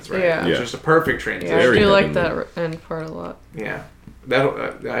just sounds right. Yeah. It's Yeah. just a perfect transition. Yeah, I Very do like heavenly. that end part a lot. Yeah.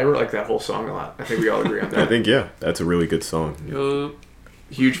 That I like that whole song a lot. I think we all agree on I that. think that's a really good song.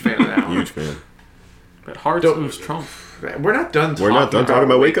 Huge fan of that one. Huge fan. But Hearts Don't- moves Trump. We're not done. We're not done talking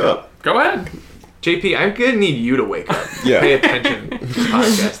about Wake Up. Go ahead. JP, I'm gonna need you to wake up. Yeah. Pay attention to the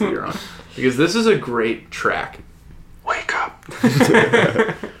podcast that you're on, because this is a great track. Wake up.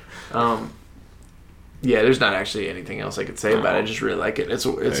 Yeah, there's not actually anything else I could say about it. I just really like it. It's I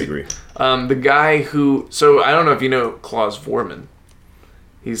agree. the guy who. So I don't know if you know Klaus Vormann.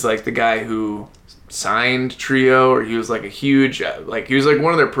 He's like the guy who signed Trio, or he was like a huge, he was like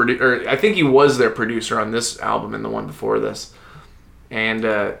one of their or I think he was their producer on this album and the one before this.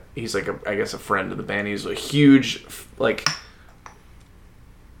 And he's like I guess a friend of the band. He's a huge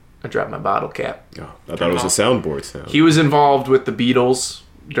I dropped my bottle cap. Oh, I thought it was a soundboard sound. He was involved with the Beatles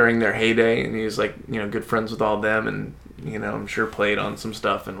during their heyday, and he was good friends with all them, and I'm sure played on some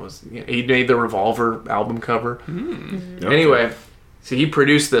stuff, and was he made the Revolver album cover. Okay. Anyway, so he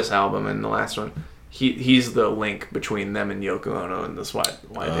produced this album, and the last one, he's the link between them and Yoko Ono, and that's why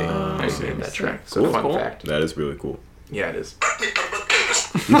they see. made that track. So Cool. fun Cool. fact. That is really cool. Yeah, it is.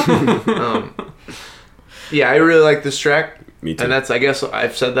 Yeah, I really like this track. Me too. And that's, I guess,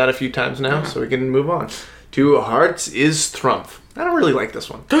 I've said that a few times now, so we can move on to Hearts is Trumpf. I don't really like this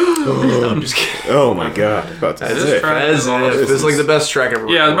one. No, I'm just kidding. Oh my god, about to This say. track As if. This is like the best track ever.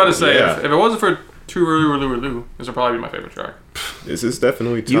 Yeah, I was about to say, Yeah. if it wasn't for Tooraloo, this would probably be my favorite track. This is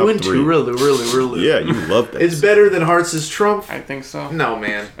definitely top You and 3. Tooraloo. Yeah, you love that. It's better than Hearts' Trump. I think so. No,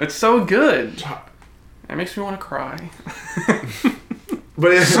 man. It's so good. It makes me want to cry. But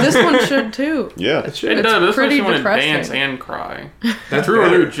This one should too. Yeah. It does. This makes pretty me want to depressing. dance and cry. that's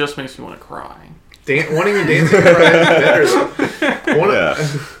Tooraloo better. just makes me want to cry. Wanting to dance and cry is better, though. Yeah.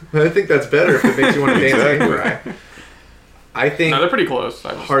 I think that's better if it makes you want to dance and Exactly. cry. I think No, they're pretty close.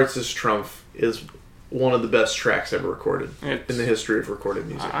 Hearts' Trump is one of the best tracks ever recorded It's- in the history of recorded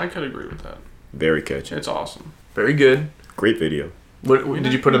music. I could agree with that. Very catchy. It's awesome. Very good. Great video. What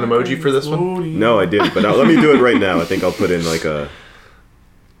did you put an emoji for this one? No, I didn't, but let me do it right now. I think I'll put in like a.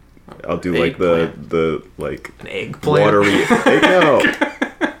 I'll do like the like An eggplant. watery. Hey, no.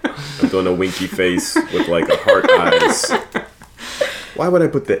 I'm doing a winky face with like a heart eyes. Why would I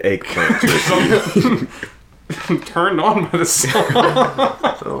put the eggplant? I'm turned on by the song.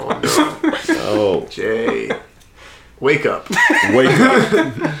 Oh no, Oh, Jay, wake up! wake up!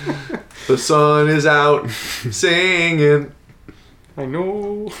 The sun is out, singing. I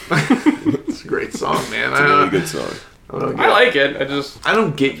know. It's a great song, man. It's a really good song. I like it. I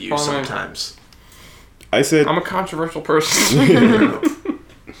don't get you Fine. sometimes. I said. I'm a controversial person.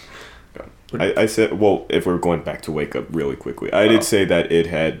 I said. Well, if we're going back to Wake Up really quickly, I did say that it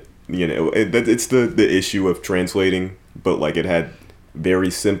had. It's the issue of translating, but like it had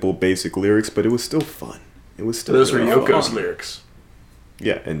very simple, basic lyrics, but it was still fun. It was still. Those were really Yoko's fun. lyrics.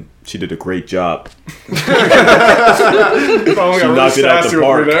 Yeah, and she did a great job. She knocked it out the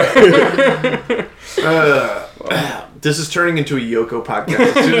park. This is turning into a Yoko podcast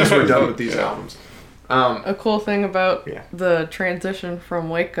as soon as we're done with these albums. A cool thing about Yeah. the transition from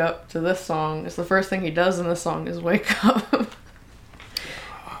Wake Up to this song is the first thing he does in the song is wake up.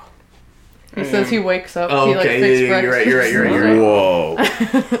 He says he wakes up. Oh, he like okay. fixed Yeah, you're right, breakfast. you're right. Whoa.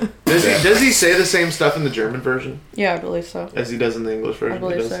 Does he say the same stuff in the German version Yeah, I believe so. as he does in the English version? I He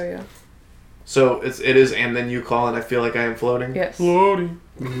believe does? so. Yeah. So it is, and then you call, and I feel like I am floating. Yes. Floating.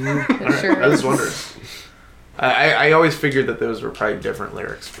 It All sure right, I was is. wondering. I always figured that those were probably different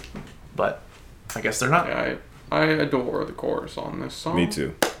lyrics, but I guess they're not. I adore the chorus on this song. Me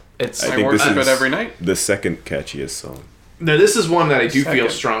too. It's I I think this worship is it every night. the second catchiest song. no. This is one that I do feel Second.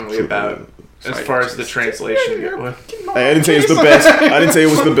 strongly about as Second. far as the translation goes. I didn't say it's the best. I didn't say it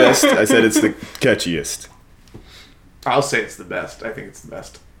was the best. I said it's the catchiest. I'll say it's the best. I think it's the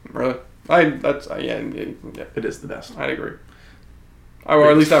best. Really? Yeah, It is the best. I'd agree. Or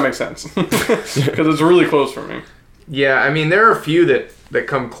at least that makes sense. Because it's really close for me. Yeah, I mean there are a few that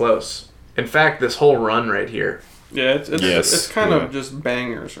come close. In fact, this whole run right here, Yeah, it's Yes, kind yeah. of just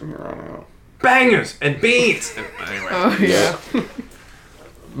bangers from here on out. bangers and beats. Anyway, Oh yeah.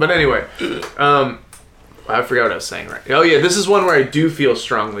 but anyway, I forgot what I was saying. Right? Oh yeah, this is one where I do feel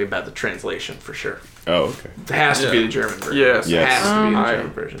strongly about the translation for sure. Oh, okay. It has to be Yeah. the German version. Yes. It Yes. has to be the I-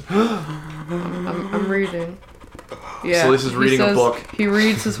 German version. I'm reading. Yeah. So this is he reading a says book. He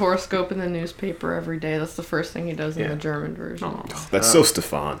reads his horoscope in the newspaper every day. That's the first thing he does in Yeah. the German version. Oh, That's so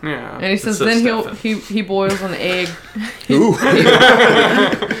Stefan. yeah. And he says so then Stefan. he boils an egg. Ooh.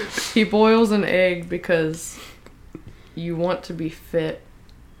 He boils an egg because you want to be fit.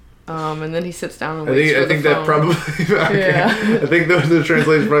 And then he sits down and waits for I think the that phone. probably. Okay. Yeah. I think the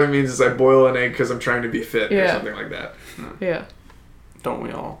translation probably means is I boil an egg because I'm trying to be fit or Yeah. something like that. Yeah. Don't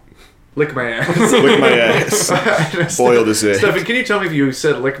we all? Lick my ass. Lick my ass. Boil this egg. Stefan, can you tell me if you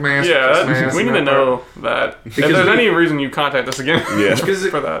said lick my ass? or Yeah, kiss my ass we in need to that part? know that. If Because there's we- any reason you contact us again, Yeah. Because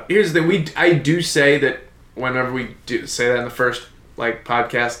for that. Here's the thing: I do say that whenever we do say that in the first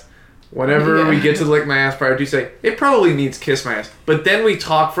podcast, whenever we get to the lick my ass part, I do say it probably needs kiss my ass. But then we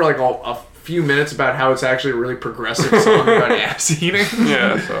talk for like a few minutes about how it's actually a really progressive song about ass eating.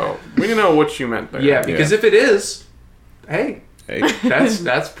 Yeah, so we need to know what you meant there. Yeah, because if it is, hey, Hey.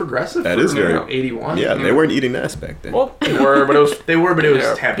 that's progressive. That for, is very- 81. Yeah, they weren't eating ass back then. Well, they were, but it was. They were, but it was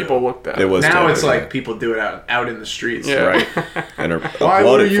yeah, taboo. people looked at It was Now taboo, it's like yeah. people do it out in the streets. Yeah. Right. And are Why were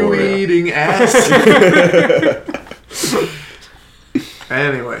applauded you for it. eating ass?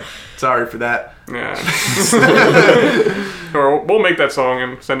 Anyway, sorry for that. Yeah. Or we'll make that song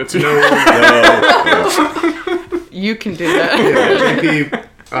and send it to you. No. You can do that.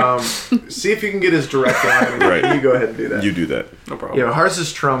 JP, see if you can get his direct line. Right. You go ahead and do that. You do that. No problem. Yeah,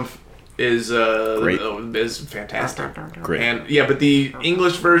 Hars's Trump is Great. is fantastic. Great. And yeah, but the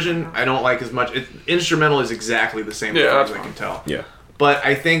English version I don't like as much. Instrumental is exactly the same Yeah, as far that's as I fine. can tell. Yeah. But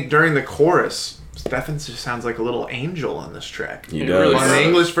I think during the chorus, Stefan just sounds like a little angel on this track. He He does. really On the does.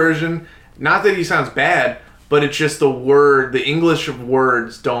 English version, not that he sounds bad, but it's just the English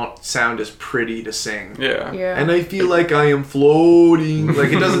words don't sound as pretty to sing. Yeah. Yeah. And I feel like I am floating.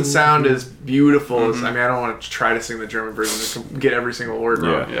 Like, it doesn't sound as beautiful as, I mean, I don't want to try to sing the German version and get every single word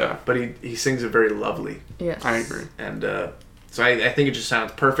wrong. Yeah. But he sings it very lovely. Yes. I agree. And so I think it just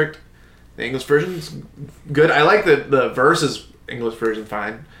sounds perfect. The English version's good. I like the verses English version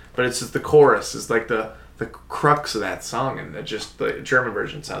fine, but it's just the chorus is like the crux of that song, and it just the German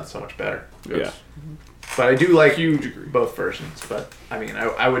version sounds so much better. Yeah. But I do like Huge agree. both versions. But I mean,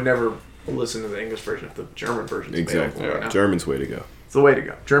 I would never listen to the English version if the German version's Exactly. available right now. German's way to go. It's the way to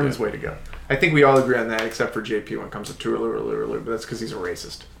go. German's way to go. I think we all agree on that, except for JP when it comes to Touraloo, but that's because he's a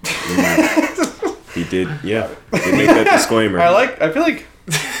racist. He did, yeah. He did make that disclaimer. I feel like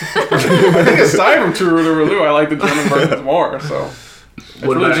I think aside from Touraloo, I like the German versions more. So it's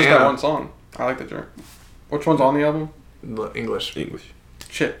What really about just Anna? that one song. I like the German. Which one's on the album? The English. English.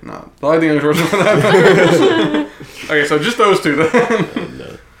 Shit, no. I like the English version for that. Okay, so just those two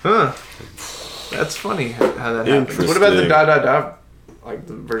then. Huh. That's funny how that happens. What about the Interesting. da da da? Like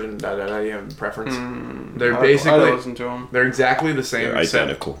the version da da da, you have a preference? They're I basically listen to them. they're exactly the same. They're except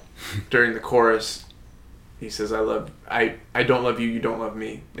identical. during the chorus, he says, I don't love you, you don't love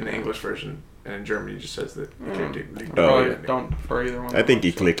me," in the English version, and in German he just says that. Probably don't for either one. I think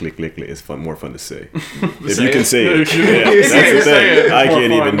he click is more fun to say. If Say you can it? say it. Yeah, Yeah, that's the say it. thing. I More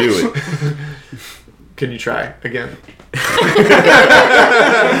can't fun. even do it. Can you try again?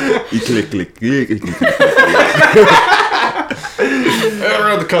 He click. I don't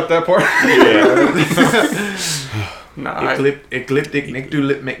have to cut that part. Yeah. Nah, Ecliptic Nick do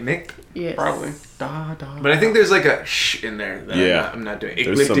lip Nick. Yes. probably. Da, da. But I think there's like a sh in there. That Yeah. I'm not doing.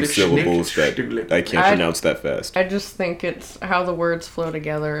 There's some Ecliptic syllables schnick, that shtuglik. I can't I- pronounce that fast. I just think it's how the words flow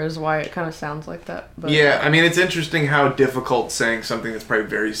together is why it kind of sounds like that. But Yeah, I mean, it's interesting how difficult saying something that's probably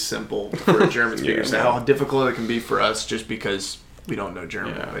very simple for a German speaker. Yeah. How difficult it can be for us just because we don't know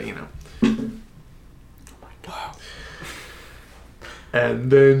German. Yeah. But, you know.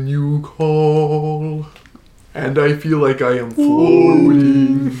 And then you call, and I feel like I am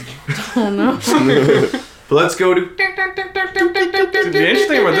floating. Oh no. But let's go to. The interesting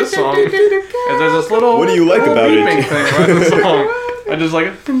thing about this song is there's this little What do you like about it? beeping thing about the song. I just like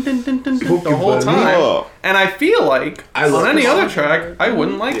it the whole time. Oh. And I feel like I love on any this other song. track, I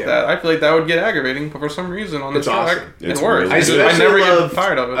wouldn't like Yeah. that. I feel like that would get aggravating, but for some reason on this It's track, awesome. it It's works. really I good. I never love, get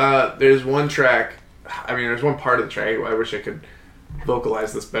tired of it. There's one track. I mean, there's one part of the track. I wish I could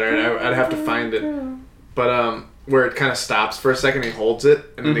vocalize this better, and I'd have to find it. But where it kind of stops for a second, he holds it,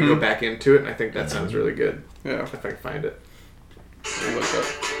 and then they go back into it. And I think that sounds really good. Yeah. If I can find it. I'll look up.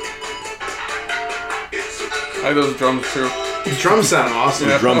 I like those drums too. The drums sound awesome.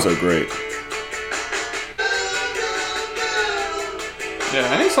 Yeah. The drums are great. Yeah,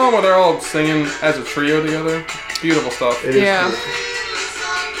 any song where they're all singing as a trio together, beautiful stuff. It is Yeah. beautiful.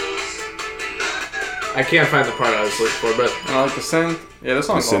 I can't find the part I was looking for, but And I like the synth. Yeah, this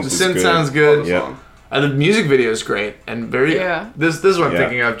song's The synth awesome. the synth good. sounds good. Yeah. Song. The music video is great and very. Yeah. This is what I'm Yeah.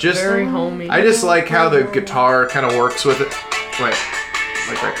 thinking of. Just Very homey. I just like how the guitar kind of works with it. Wait,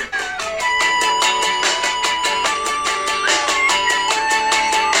 like right.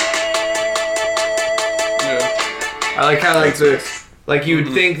 Yeah. I like how like you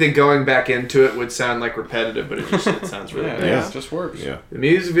would think that going back into it would sound like repetitive, but it sounds really Yeah, good. Yeah. it just works. Yeah. The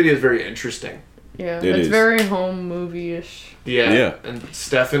music video is very interesting. Yeah, It it's is. very home movie-ish. Yeah. Yeah. And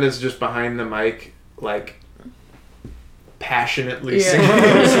Stefan is just behind the mic, like passionately Yeah.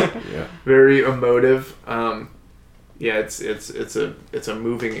 singing. Yeah. Very emotive. Yeah, it's a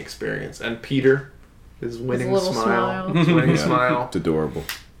moving experience. And Peter, his winning little smile. smile. His winning Yeah. smile. It's adorable.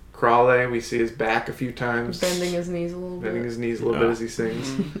 Crawley, we see his back a few times. Bending his knees a little Bending bit. his knees a little Yeah. bit as he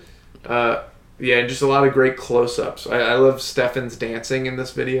sings. Yeah, just a lot of great close-ups. I love Stefan's dancing in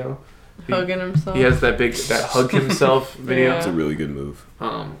this video. Hugging himself. He has that hug himself video. It's a really good move.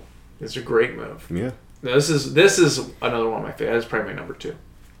 It's a great move. Yeah. Now, this is another one of my favorites. That's probably my number 2.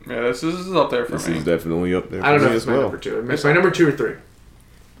 Yeah, this is up there for This me. is definitely up there for I don't know me if as it's my well. number 2. It's my number 2 or 3.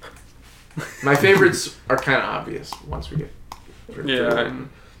 My favorites are kind of obvious once we get through. Yeah.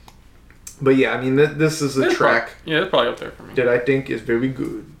 But yeah, I mean, this is a It's track Yeah, it's probably up there for me. that I think is very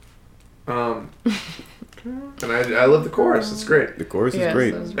good. And I love the chorus. It's great. The chorus Yes, is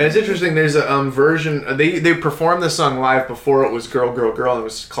great. that's And it's interesting. There's a version. They performed this song live before it was "Girl, Girl, Girl." And it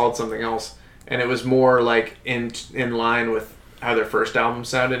was called something else, and it was more like in line with how their first album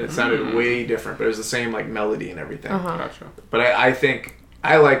sounded. It sounded way different, but it was the same like melody and everything. Uh-huh. Gotcha. But I think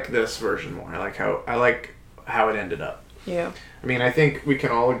I like this version more. I like how it ended up. Yeah. I mean, I think we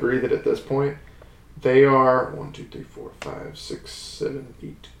can all agree that at this point, They are 1, 2, 3, 4, 5, 6, 7,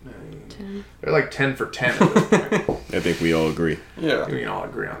 8, 9. 10. They're like 10 for 10 at this point. I think we all agree. Yeah. We can all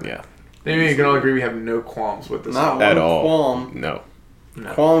agree on that. Yeah. Maybe we can all agree we have no qualms with this. Not album. At one all. qualm. No.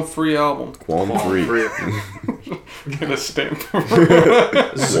 No. Qualm-free album. Qualm Qualm free. free. Get a stamp.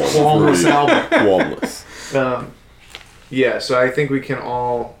 This is a qualmless album. Qualmless. Yeah, so I think we can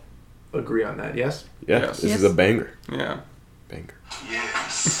all agree on that. Yes. Yeah, Yes. this is Yes. a banger. Yeah. Banger.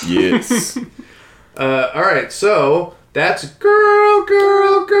 Yes. Yes. All right. So that's girl,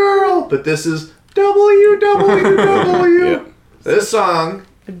 girl, girl. But this is WWW. Yeah. This song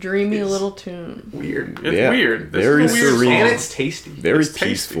A dreamy It's- little tune. weird. It's Yeah. weird. This Very is a weird serene. And song. it's tasty. Very It's tasty.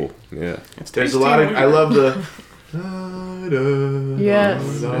 peaceful. Yeah. It's There's a tasty lot of. and I weird. love the.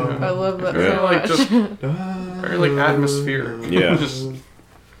 Yes. I love that Very so like much. just very like atmosphere. Yeah. Just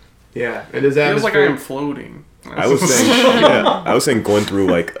Yeah, it is feels like I am atmosphere. floating. I was saying, yeah, I was saying going through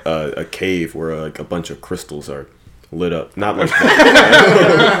like a cave where like a bunch of crystals are lit up. Not like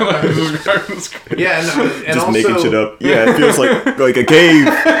that. Yeah, and Just also, making shit up. Yeah, it feels like a cave,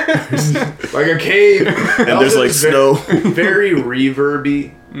 like a cave, and there's like snow. very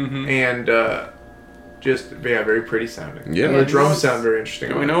reverby, and just very pretty sounding. Yeah. and the drums sound very interesting.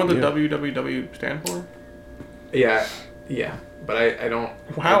 Do we know what the Yeah. WWW stand for? Yeah, but I don't.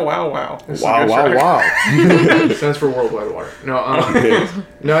 Wow, wow, wow. This is a Wow, good wow, track. wow. It stands for Worldwide Water. No, Yeah.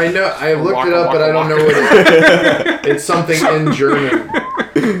 no, I know. I looked Waka, it up, but I don't waka, know what it's something in German.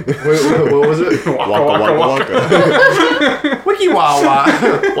 Wait, what was it? Waka, Waka, waka, waka, waka. waka. Wiki Wawa,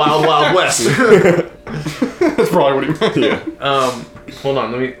 Wild Wild West. That's probably what he meant. Yeah. Hold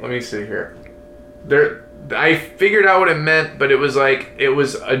on, let me see here. I figured out what it meant, but it was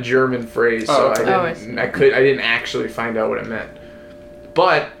a German phrase, so Oh, okay. I see. I didn't actually find out what it meant.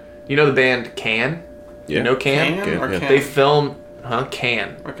 But you know the band Can? Yeah. You know Can? Can or Yeah. can? They filmed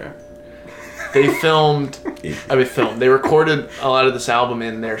Can. Okay. They they recorded a lot of this album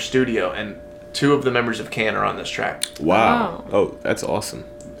in their studio, and 2 of the members of Can are on this track. Wow. Oh, that's awesome.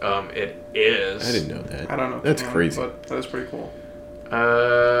 It is. I didn't know that. I don't know. That's Can, crazy. But that is pretty cool.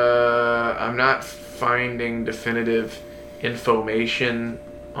 I'm not finding definitive information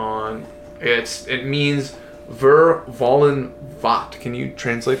on it means ver wollen wat. Can you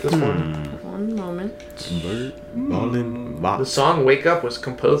translate this one? One moment. The song Wake Up was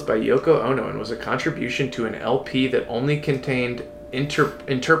composed by Yoko Ono and was a contribution to an LP that only contained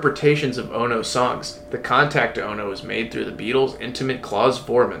interpretations of Ono's songs. The contact to Ono was made through the Beatles' intimate Klaus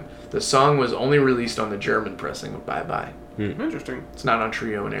Vormann. The song was only released on the German pressing of Bye Bye. Interesting. It's not on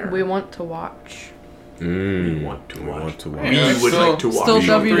Trio and Error. We want to watch. We want to watch. Yeah, We that's would still- like to watch. Still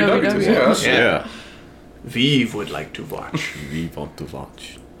Three WWW. W's, yeah, that's- Yeah. We would like to watch. We want to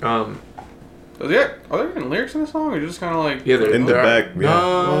watch. Are there even lyrics in the song, or just kind of like? Yeah, they're In the they're- back, yeah.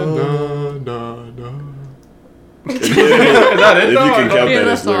 Na, na, na, na. Is that it? If though? you can I count don't- Yeah, that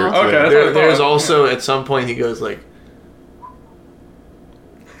that's as lyrics. all. Okay, yeah. that's what I There's thought. also at some point he goes like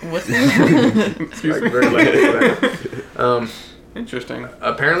Whistle. very like Interesting.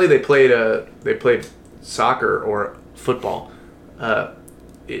 apparently they played soccer or football at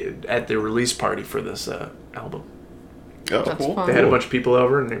the release party for this album. Oh, That's cool. fun. They had a bunch of people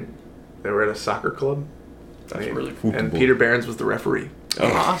over and they were at a soccer club. That's really cool. And Peter Behrens was the referee. Oh,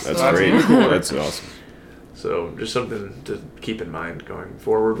 Awesome. that's That's great. really cool. That's awesome. So just something to keep in mind going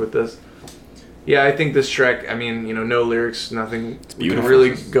forward with this. Yeah, I think this track, I mean, no lyrics, nothing we can beautiful.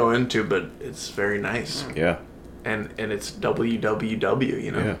 really go into, but it's very nice. Yeah. And it's WWW,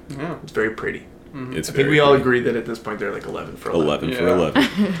 Yeah. Yeah. It's very pretty. It's I think very we all pretty. agree that at this point they're like 11 for 11. 11 for Yeah.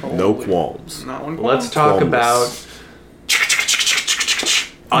 11. No Totally. qualms. Not one. Let's qualm. talk about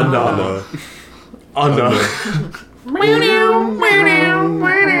Anna.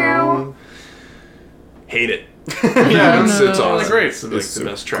 Hate it. Yeah, It's No. awesome. It's great. It's like It's the a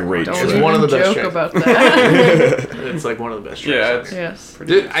best track. great Don't track. It's even one of the best joke tracks. about that. It's like one of the best Yeah, tracks. it's- Yes.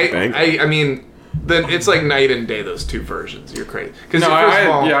 Dude, Banger. I mean, then it's like night and day. Those 2 versions. You're crazy. Because No, first of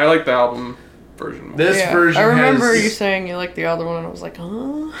all, I like the album version more. this Yeah. version. I remember has, you saying you liked the other one, and I was like, huh?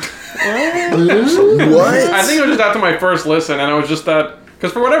 What? I think it was just after my first listen, and it was just that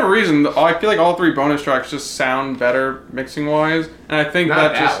because for whatever reason, I feel like all 3 bonus tracks just sound better mixing wise, and I think not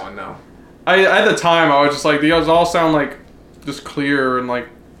that that just one though. at the time I was just like these all sound like just clearer and like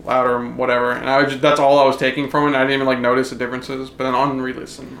louder and whatever, and that's all I was taking from it. And I didn't even like notice the differences, but then on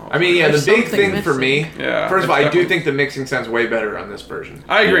re-listen, I mean, yeah, the There's big something thing for me. missing. Yeah, First of all, I do definitely. think the mixing sounds way better on this version.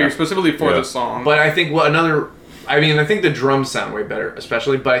 I agree Yeah. specifically for Yeah. this song. But I think I think the drums sound way better,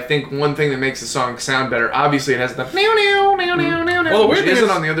 especially. But I think one thing that makes the song sound better, obviously, it has the well, the which weird thing isn't is,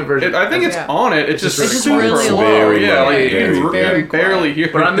 on the other version. I think it's Yeah. on it. It's just just super really slow. low. Yeah, like Very you low. can barely hear.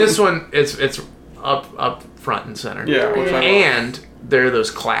 But on it. this one, it's up front and center. Yeah, which I love. And there are those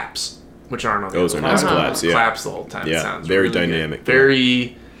claps, which aren't on the Those other are one. nice claps, yeah. Claps the whole time. It Yeah, sounds very really good. dynamic.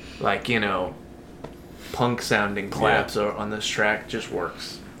 Very, like, punk sounding claps on this track just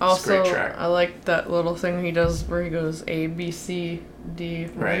works. It's a Also, great track. I like that little thing he does where he goes A, B, C, D,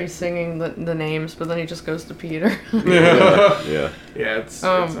 where Right. he's singing the names, but then he just goes to Peter. Yeah. Yeah, it's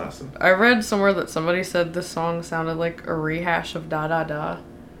awesome. I read somewhere that somebody said this song sounded like a rehash of Da Da Da.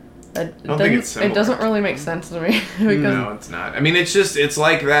 I don't think it's similar. It doesn't really make sense to me because No, it's not. I mean, it's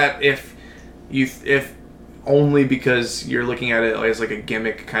like that if only because you're looking at it as like a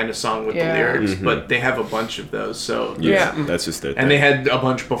gimmick kind of song with Yeah. the lyrics, Mhm. but they have a bunch of those. So Yeah. That's just it. and they had a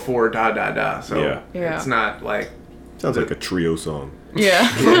bunch before Da Da Da. So Yeah. it's not like Sounds like a trio song. yeah.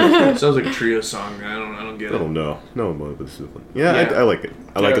 it sounds like a trio song. I don't get I it. don't know. No, but this is one. Yeah, Yeah. I like it.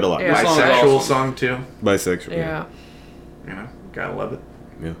 I like it a lot. Yeah. This song is Bisexual awesome. song too. Bisexual. Yeah. Gotta love it.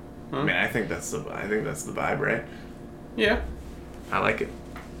 Yeah. I mean, I think that's the vibe, right? Yeah. I like it,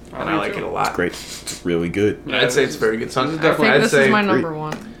 and do I like too. it a lot. Great. It's really good. Yeah, I'd say this it's a very good song. this is I definitely- think I'd this say is my great. number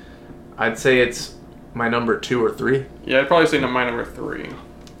one. I'd say it's my number 2 or 3. Yeah, I'd probably say my number 3.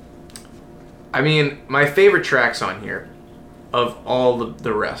 I mean, my favorite tracks on here, of all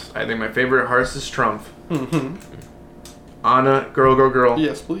the rest, I think my favorite Hearts is Trumpf, Anna, Girl Girl Girl,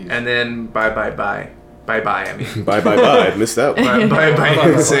 Yes, please. and then Bye Bye Bye. Bye Bye, I mean. Bye bye bye. I missed that one. Bye Bye Bye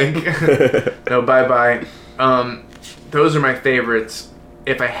NSYNC. No, Bye Bye. Those are my favorites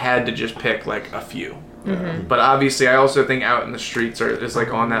if I had to just pick like a few. But obviously, I also think Out in the Streets is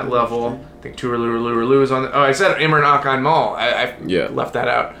like on that level. I think Tooraloo is on. I said Imran Akan Mall. I Yeah. left that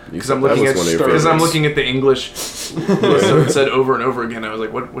out because said I'm that looking was at one of your because I'm favorites. looking at the English. So it said over and over again. I was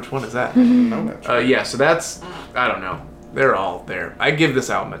like, which one is that? No, that's Yeah. So that's I don't know. They're all there. I give this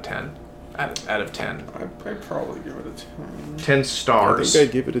album a 10 out of 10. I'd probably give it a 10. 10 I stars. think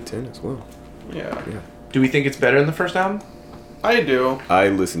I'd give it a 10 as well. Yeah. Do we think it's better than the first album? I do. I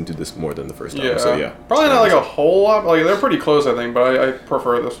listened to this more than the first Yeah. album, so yeah. Probably not like a whole lot. Like they're pretty close, I think, but I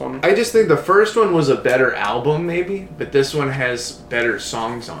prefer this one. I just think the first one was a better album, maybe, but this one has better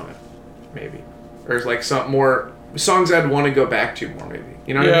songs on it, maybe. Or it's like some more songs I'd want to go back to more, maybe.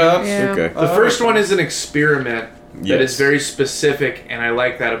 You know what I mean? That's Yeah. Okay. The first one is an experiment that Yes. is very specific, and I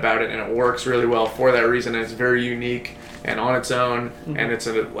like that about it, and it works really well for that reason. And it's very unique and on its own, and it's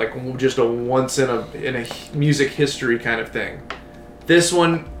just a once in a music history kind of thing. This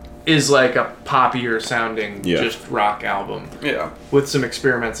one is like a poppier sounding, Yeah. just rock album Yeah. with some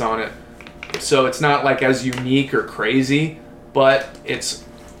experiments on it. So it's not like as unique or crazy, but it's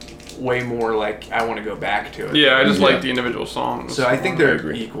way more like I want to go back to it. Yeah, I just Yeah. like the individual songs. So I think more. they're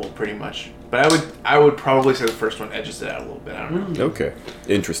agree. equal pretty much. But I would probably say the first one edges it out a little bit. I don't know. Okay.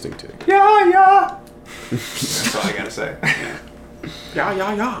 Interesting take. Yeah. That's all I gotta say. Yeah.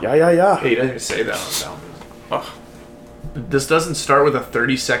 Yeah. Hey, he doesn't even say that on the album. Ugh. This doesn't start with a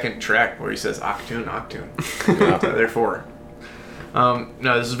 30-second track where he says Octoon. Therefore.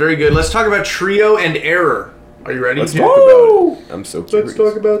 No, this is very good. Let's talk about Trio and Error. Are you ready? Let's talk about it. I'm so curious.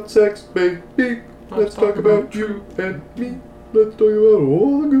 about sex, baby. Let's talk about you and me. Let's talk about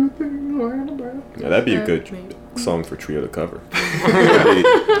all the good things I am about. Yeah, that'd be a good song for Trio to cover.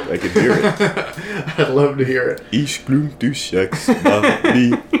 I could hear it. I'd love to hear it. Ich glühm du Sex,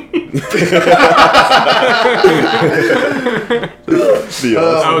 Bobby.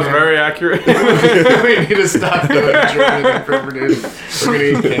 That was very accurate. We need to stop doing German impersonation.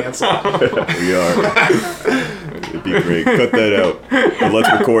 We're gonna get canceled. We are. It'd be great. Cut that out. And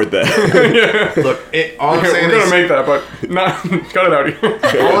let's record that. Look, all I'm We're saying gonna is, make that, but not cut it out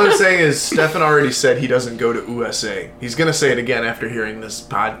here. all I'm saying is, Stefan already said he doesn't go to USA. He's gonna say it again after hearing this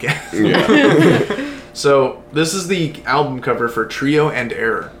podcast. Yeah. So this is the album cover for Trio and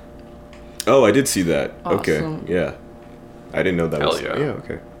Error. Oh, I did see that. Okay. Awesome. Yeah. I didn't know that Hell was. yeah. Yeah.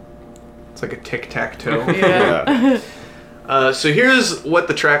 Okay. It's like a tic-tac-toe. Yeah. Yeah. So here's what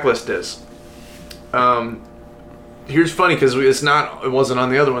the track list is. Here's funny because it wasn't on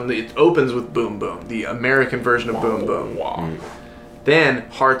the other one. It opens with Boom Boom, the American version of Boom Boom. Wow. Then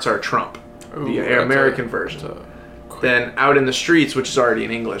Hearts Are Trump, Ooh, the that's American a- version. that's Then Out in the Streets, which is already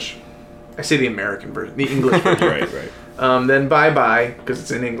in English. I say the American version, the English version. Right. Then Bye Bye, because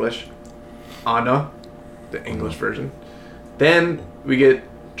it's in English. Anna, the English version. Then we get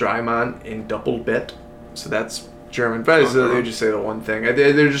Dreimann in Doppelbett, so that's German. But they just say the one thing.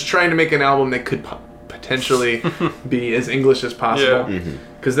 They're just trying to make an album that could potentially be as English as possible. Yeah.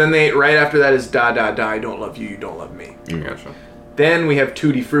 Because then right after that is Da Da Da, I Don't Love You, You Don't Love Me. Gotcha. Then we have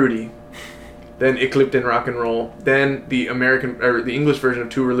Tutti Frutti. then Eclipse in Rock and Roll, then the English version of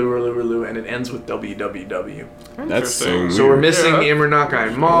Tooraloo, and it ends with WWW. That's so weird. So we're missing Yeah.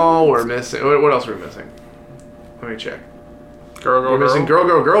 Immernakai Mall. We're missing. What else are we missing? Let me check. Girl, We're missing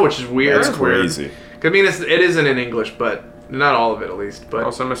Girl, which is weird. That's crazy. Weird. I mean, it isn't in English, but not all of it at least. But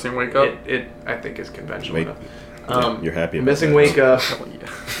Also missing Wake Up. it I think is conventional Wake- enough. You're happy about Missing that. Wake Up.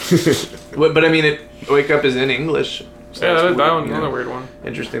 But I mean, Wake Up is in English. So Yeah, that's that one's you know. another weird one.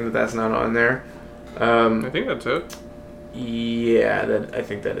 Interesting that that's not on there. I think that's it. Yeah, I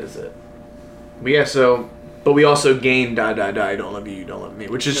think that is it. But yeah, but we also gained Die, Don't Love You, Don't Love Me,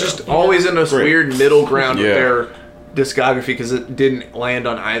 which is just always in this Great. weird middle ground Yeah. with their discography because it didn't land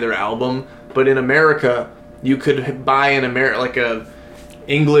on either album. But in America, you could buy a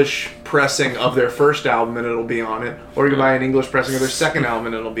English pressing of their first album and it'll be on it, or you can buy an English pressing of their second album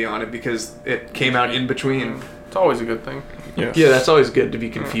and it'll be on it because it came out in between. It's always a good thing. Yeah. Yeah, that's always good to be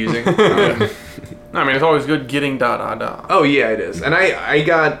confusing. I mean, it's always good getting da. Oh yeah, it is. And I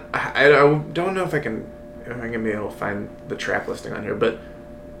don't know if I can be able to find the track listing on here, but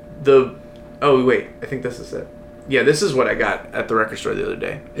I think this is it. Yeah, this is what I got at the record store the other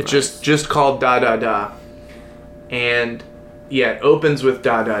day. It's just called Da, and yeah, it opens with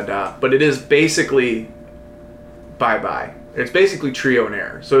Da, but it is basically Bye Bye. It's basically Trio and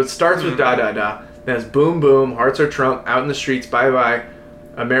Error. So it starts with Da, then it's Boom Boom, Hearts Are Trump, Out in the Streets, Bye Bye,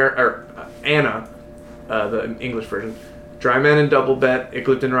 Anna, the English version, Dry Man and Double Bet,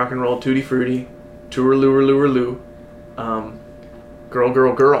 Eclipse in Rock and Roll, Tutti Frutti, Tooraloo,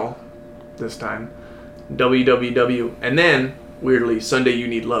 Girl, this time, WWW, and then, weirdly, Sunday You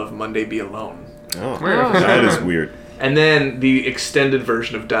Need Love, Monday Be Alone. Oh, that is weird. And then the extended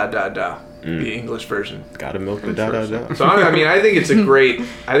version of Da, the English version. Gotta milk the da. So I think it's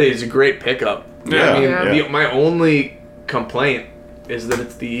a great pickup. Yeah. I mean, Yeah. my only complaint is that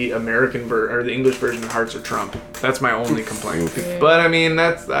it's the American or the English version of Hearts Are Trump. That's my only complaint. Yeah. But I mean,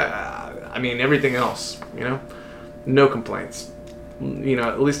 everything else, no complaints.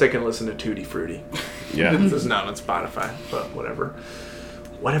 At least I can listen to Tutti Frutti. Yeah. This is not on Spotify, but whatever.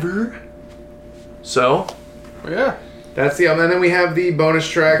 So, Yeah. that's the album. And then we have the bonus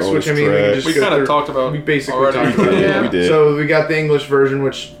tracks, Bonus which we can tracks. just We go kind of through. talked about We basically already. talked about it. Yeah. We did. So we got the English version,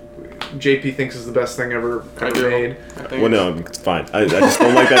 which JP thinks is the best thing ever do. made. I think Well, no, it's fine. I just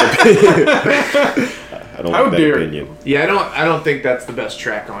don't like that opinion. I don't How like that dare opinion. Yeah, I don't think that's the best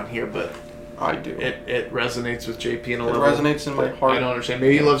track on here, but I do. it resonates with JP in a It level. resonates in my that heart. I don't understand.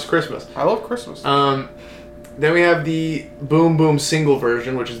 Maybe he loves Christmas. I love Christmas. Then we have the Boom Boom single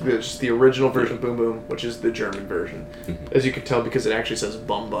version, which is just the original version of Boom Boom, which is the German version, as you can tell because it actually says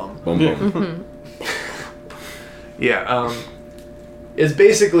Bum Bum. Boom, boom. Yeah, it's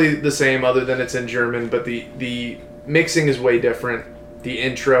basically the same other than it's in German, but the mixing is way different. The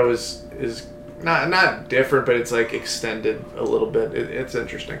intro is not different, but it's like extended a little bit. It's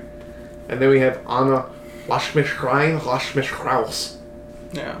interesting. And then we have Anna Lass mich rein, lass mich raus.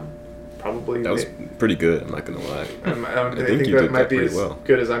 Yeah. Probably. That was pretty good. I'm not gonna lie. I think think you that did might that be pretty as well.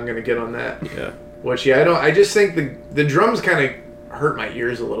 good as I'm gonna get on that. Yeah. Which I just think the drums kind of hurt my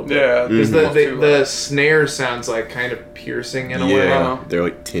ears a little bit. Yeah. Because Mhm. the snare sounds like kind of piercing in a way. Yeah. They're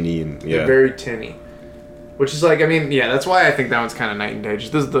like tinny and They're yeah. very tinny. Which is like, that's why I think that one's kind of night and day.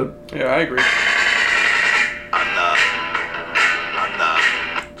 Just this is the Yeah, I agree.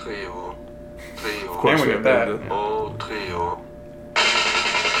 Trio. of course And we we get have that. the Oh, trio.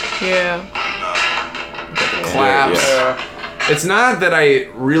 Yeah. claps. Yeah. It's not that I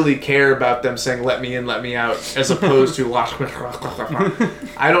really care about them saying "let me in, let me out" as opposed to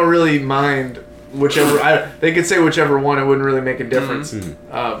I don't really mind whichever. They could say whichever one. It wouldn't really make a difference.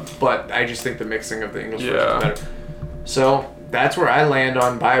 But I just think the mixing of the English version Yeah. is better. So that's where I land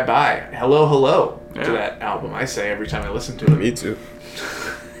on "Bye Bye." Hello Yeah. to that album. I say every time I listen to it. Me too.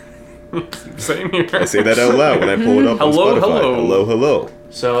 Same here. I say that out loud when I pull it up on Hello, Spotify. hello. Hello.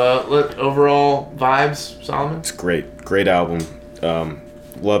 So overall vibes, Solomon. It's great album.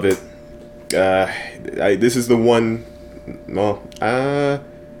 Love it. This is the one. Well, I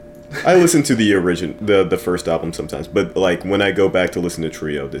listen to the original, the first album sometimes, but like when I go back to listen to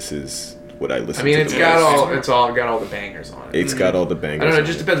Trio, this is what I listen to. It's the got most. got all the bangers on it. It's got all the bangers. I don't know. It on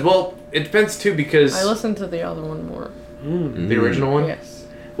just depends. Well, it depends too because I listened to the other one more. the original one. Yes.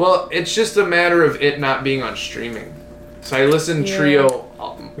 Well, it's just a matter of it not being on streaming. So I listen Yeah. Trio.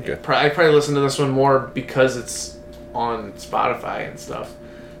 Okay. I probably listen to this one more because it's on Spotify and stuff.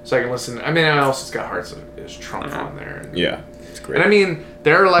 So I can listen. I also it's got Hearts is Trump on there. And, Yeah, it's great. and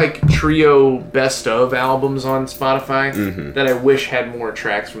there are like Trio best of albums on Spotify that I wish had more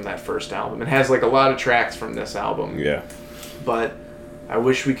tracks from that first album. It has like a lot of tracks from this album. Yeah. But I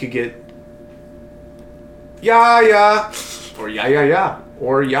wish we could get Ya Ya, or Ya Ya Ya,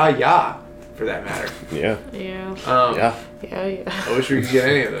 or Ya Ya, for that matter. Yeah. Yeah. Yeah. Yeah. I wish we could get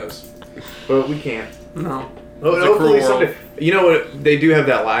any of those, but we can't. No. Oh, It's a hopefully cruel world. someday. You know what? They do have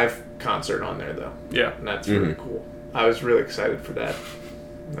that live concert on there though, Yeah. and that's really cool. I was really excited for that.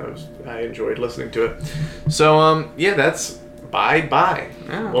 I enjoyed listening to it. So yeah, that's bye.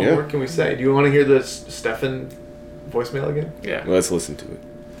 Yeah. What Yeah. more can we say? Do you want to hear the Stefan voicemail again? Yeah. Let's listen to it.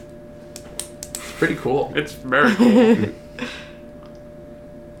 It's pretty cool. It's very cool.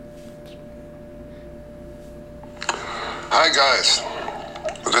 Hi guys,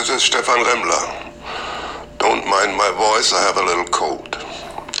 this is Stefan Remmler. Don't mind my voice, I have a little cold.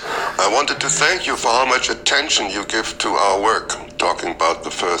 I wanted to thank you for how much attention you give to our work, talking about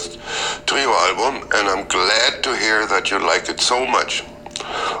the first trio album, and I'm glad to hear that you like it so much.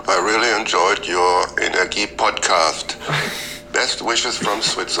 I really enjoyed your Energie podcast. Best wishes from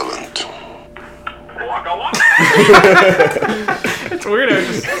Switzerland. Waka waka. It's weird how he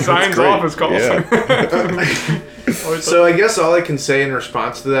just signs great. off his call Yeah. sign. So I guess all I can say in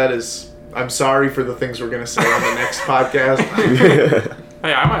response to that is I'm sorry for the things we're gonna say on the next podcast.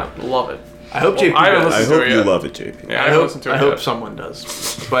 Hey, I might love it. I hope JP I haven't does. I listened to hope it you yet. love it, JP. Yeah, I haven't hope, listened to it I hope yet. someone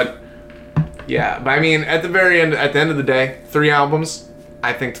does. But yeah, but I mean, at the end of the day, 3 albums.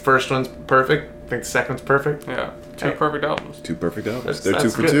 I think the first one's perfect. I think the second one's perfect. Yeah. Two Hey. perfect albums. 2 perfect albums. That's- They're 2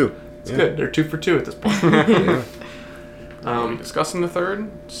 that's for good. 2. It's good. They're 2 for 2 at this point. Yeah. We'll be discussing the third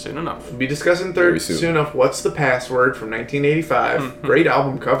soon enough. We'll be discussing Very third soon. soon enough. What's the Password from 1985? Great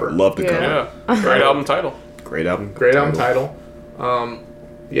album cover. Love the Yeah. cover. Yeah. Great album title. Great album. Great album title.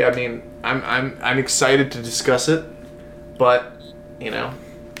 Yeah, I mean, I'm excited to discuss it, but you know,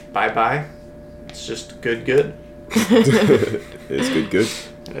 bye. It's just good. It's good.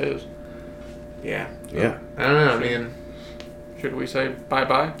 It is. Yeah. Yeah. I don't know. I mean, Should we say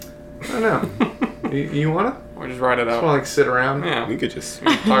bye-bye? I don't know. you wanna? Or just write it Just out? wanna like sit around? Yeah. We could just. Talk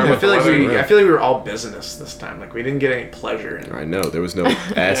I about feel the like weather. I feel like we were all business this time. Like we didn't get any pleasure in it. I know there was no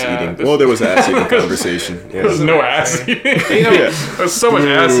ass Yeah, eating. this- Well, there was ass eating conversation. There's Yeah. no ass eating. You know, Yeah. There's so much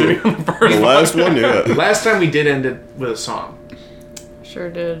ass eating on the first The last one, yeah. last time we did end it with a song. Sure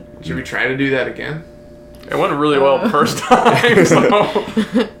did. Should we try to do that again? It went really well the first time. So,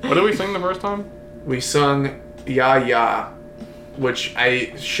 what did we sing the first time? We sung Ya Ya, which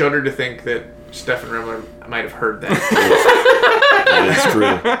I shudder to think that Stefan Remmler might have heard that. It's true.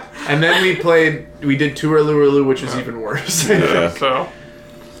 And then we did Tooraloo, which is even worse. Yeah. So,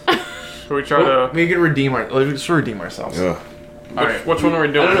 should we try to? We can redeem let's redeem ourselves. Yeah. All right. Which one are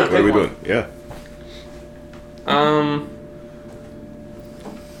we doing? I don't know. What are we Pick doing? Yeah.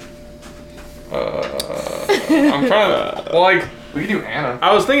 I'm trying to like. We can do Anna.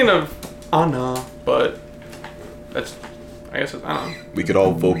 I was thinking of Anna, but that's. I guess it's Anna. We could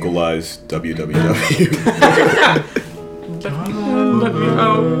all vocalize WWW. Let me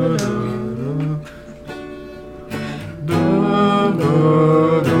know.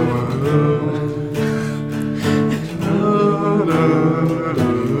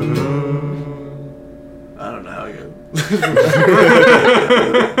 I don't know how you.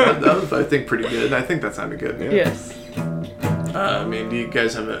 that was, I think, pretty good. I think that sounded good. Yes. I mean, do you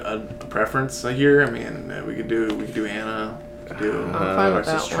guys have a preference here? I mean, we could do Anna. We could do I'm fine with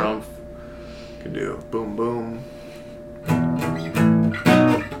versus that one. Trump. We could do Boom Boom.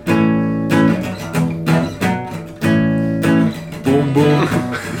 Boom Boom.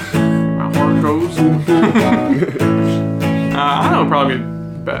 My heart goes. Anna would probably be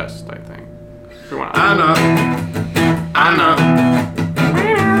best, I think. If we want Anna. Anna.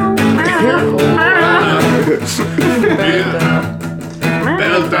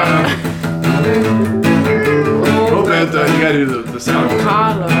 Belta. Oh, Belta. You gotta do the sound.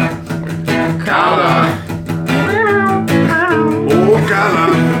 Carla. Carla. Oh, Carla.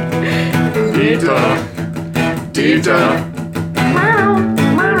 Dita. Dita.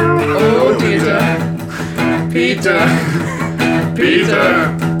 Oh, Dita. Peter.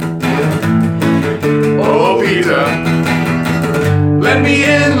 Peter. Oh, Peter. Let me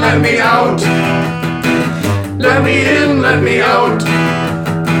in, let me out. Let me in, let me out.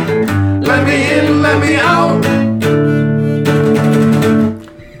 Let me in, let me out.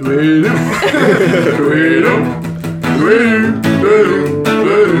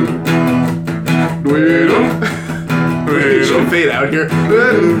 She'll fade out here.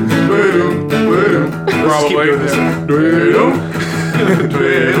 Probably,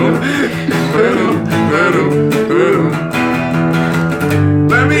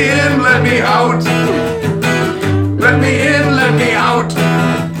 Let me in, let me out. Let me in, let me out.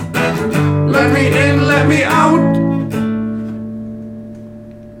 Let me in, let me out.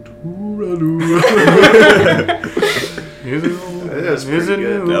 Is it old? That was Is pretty it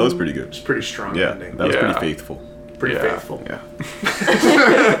good. new? That was pretty good. It's pretty strong Yeah, ending. that was Yeah. pretty faithful. Pretty Yeah. faithful. Yeah.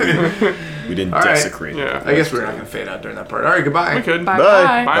 We didn't All right. desecrate. Yeah. I guess we're not gonna fade out during that part. All right, goodbye. We could. Bye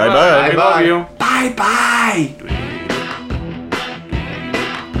Bye bye. bye. We love you. Bye bye.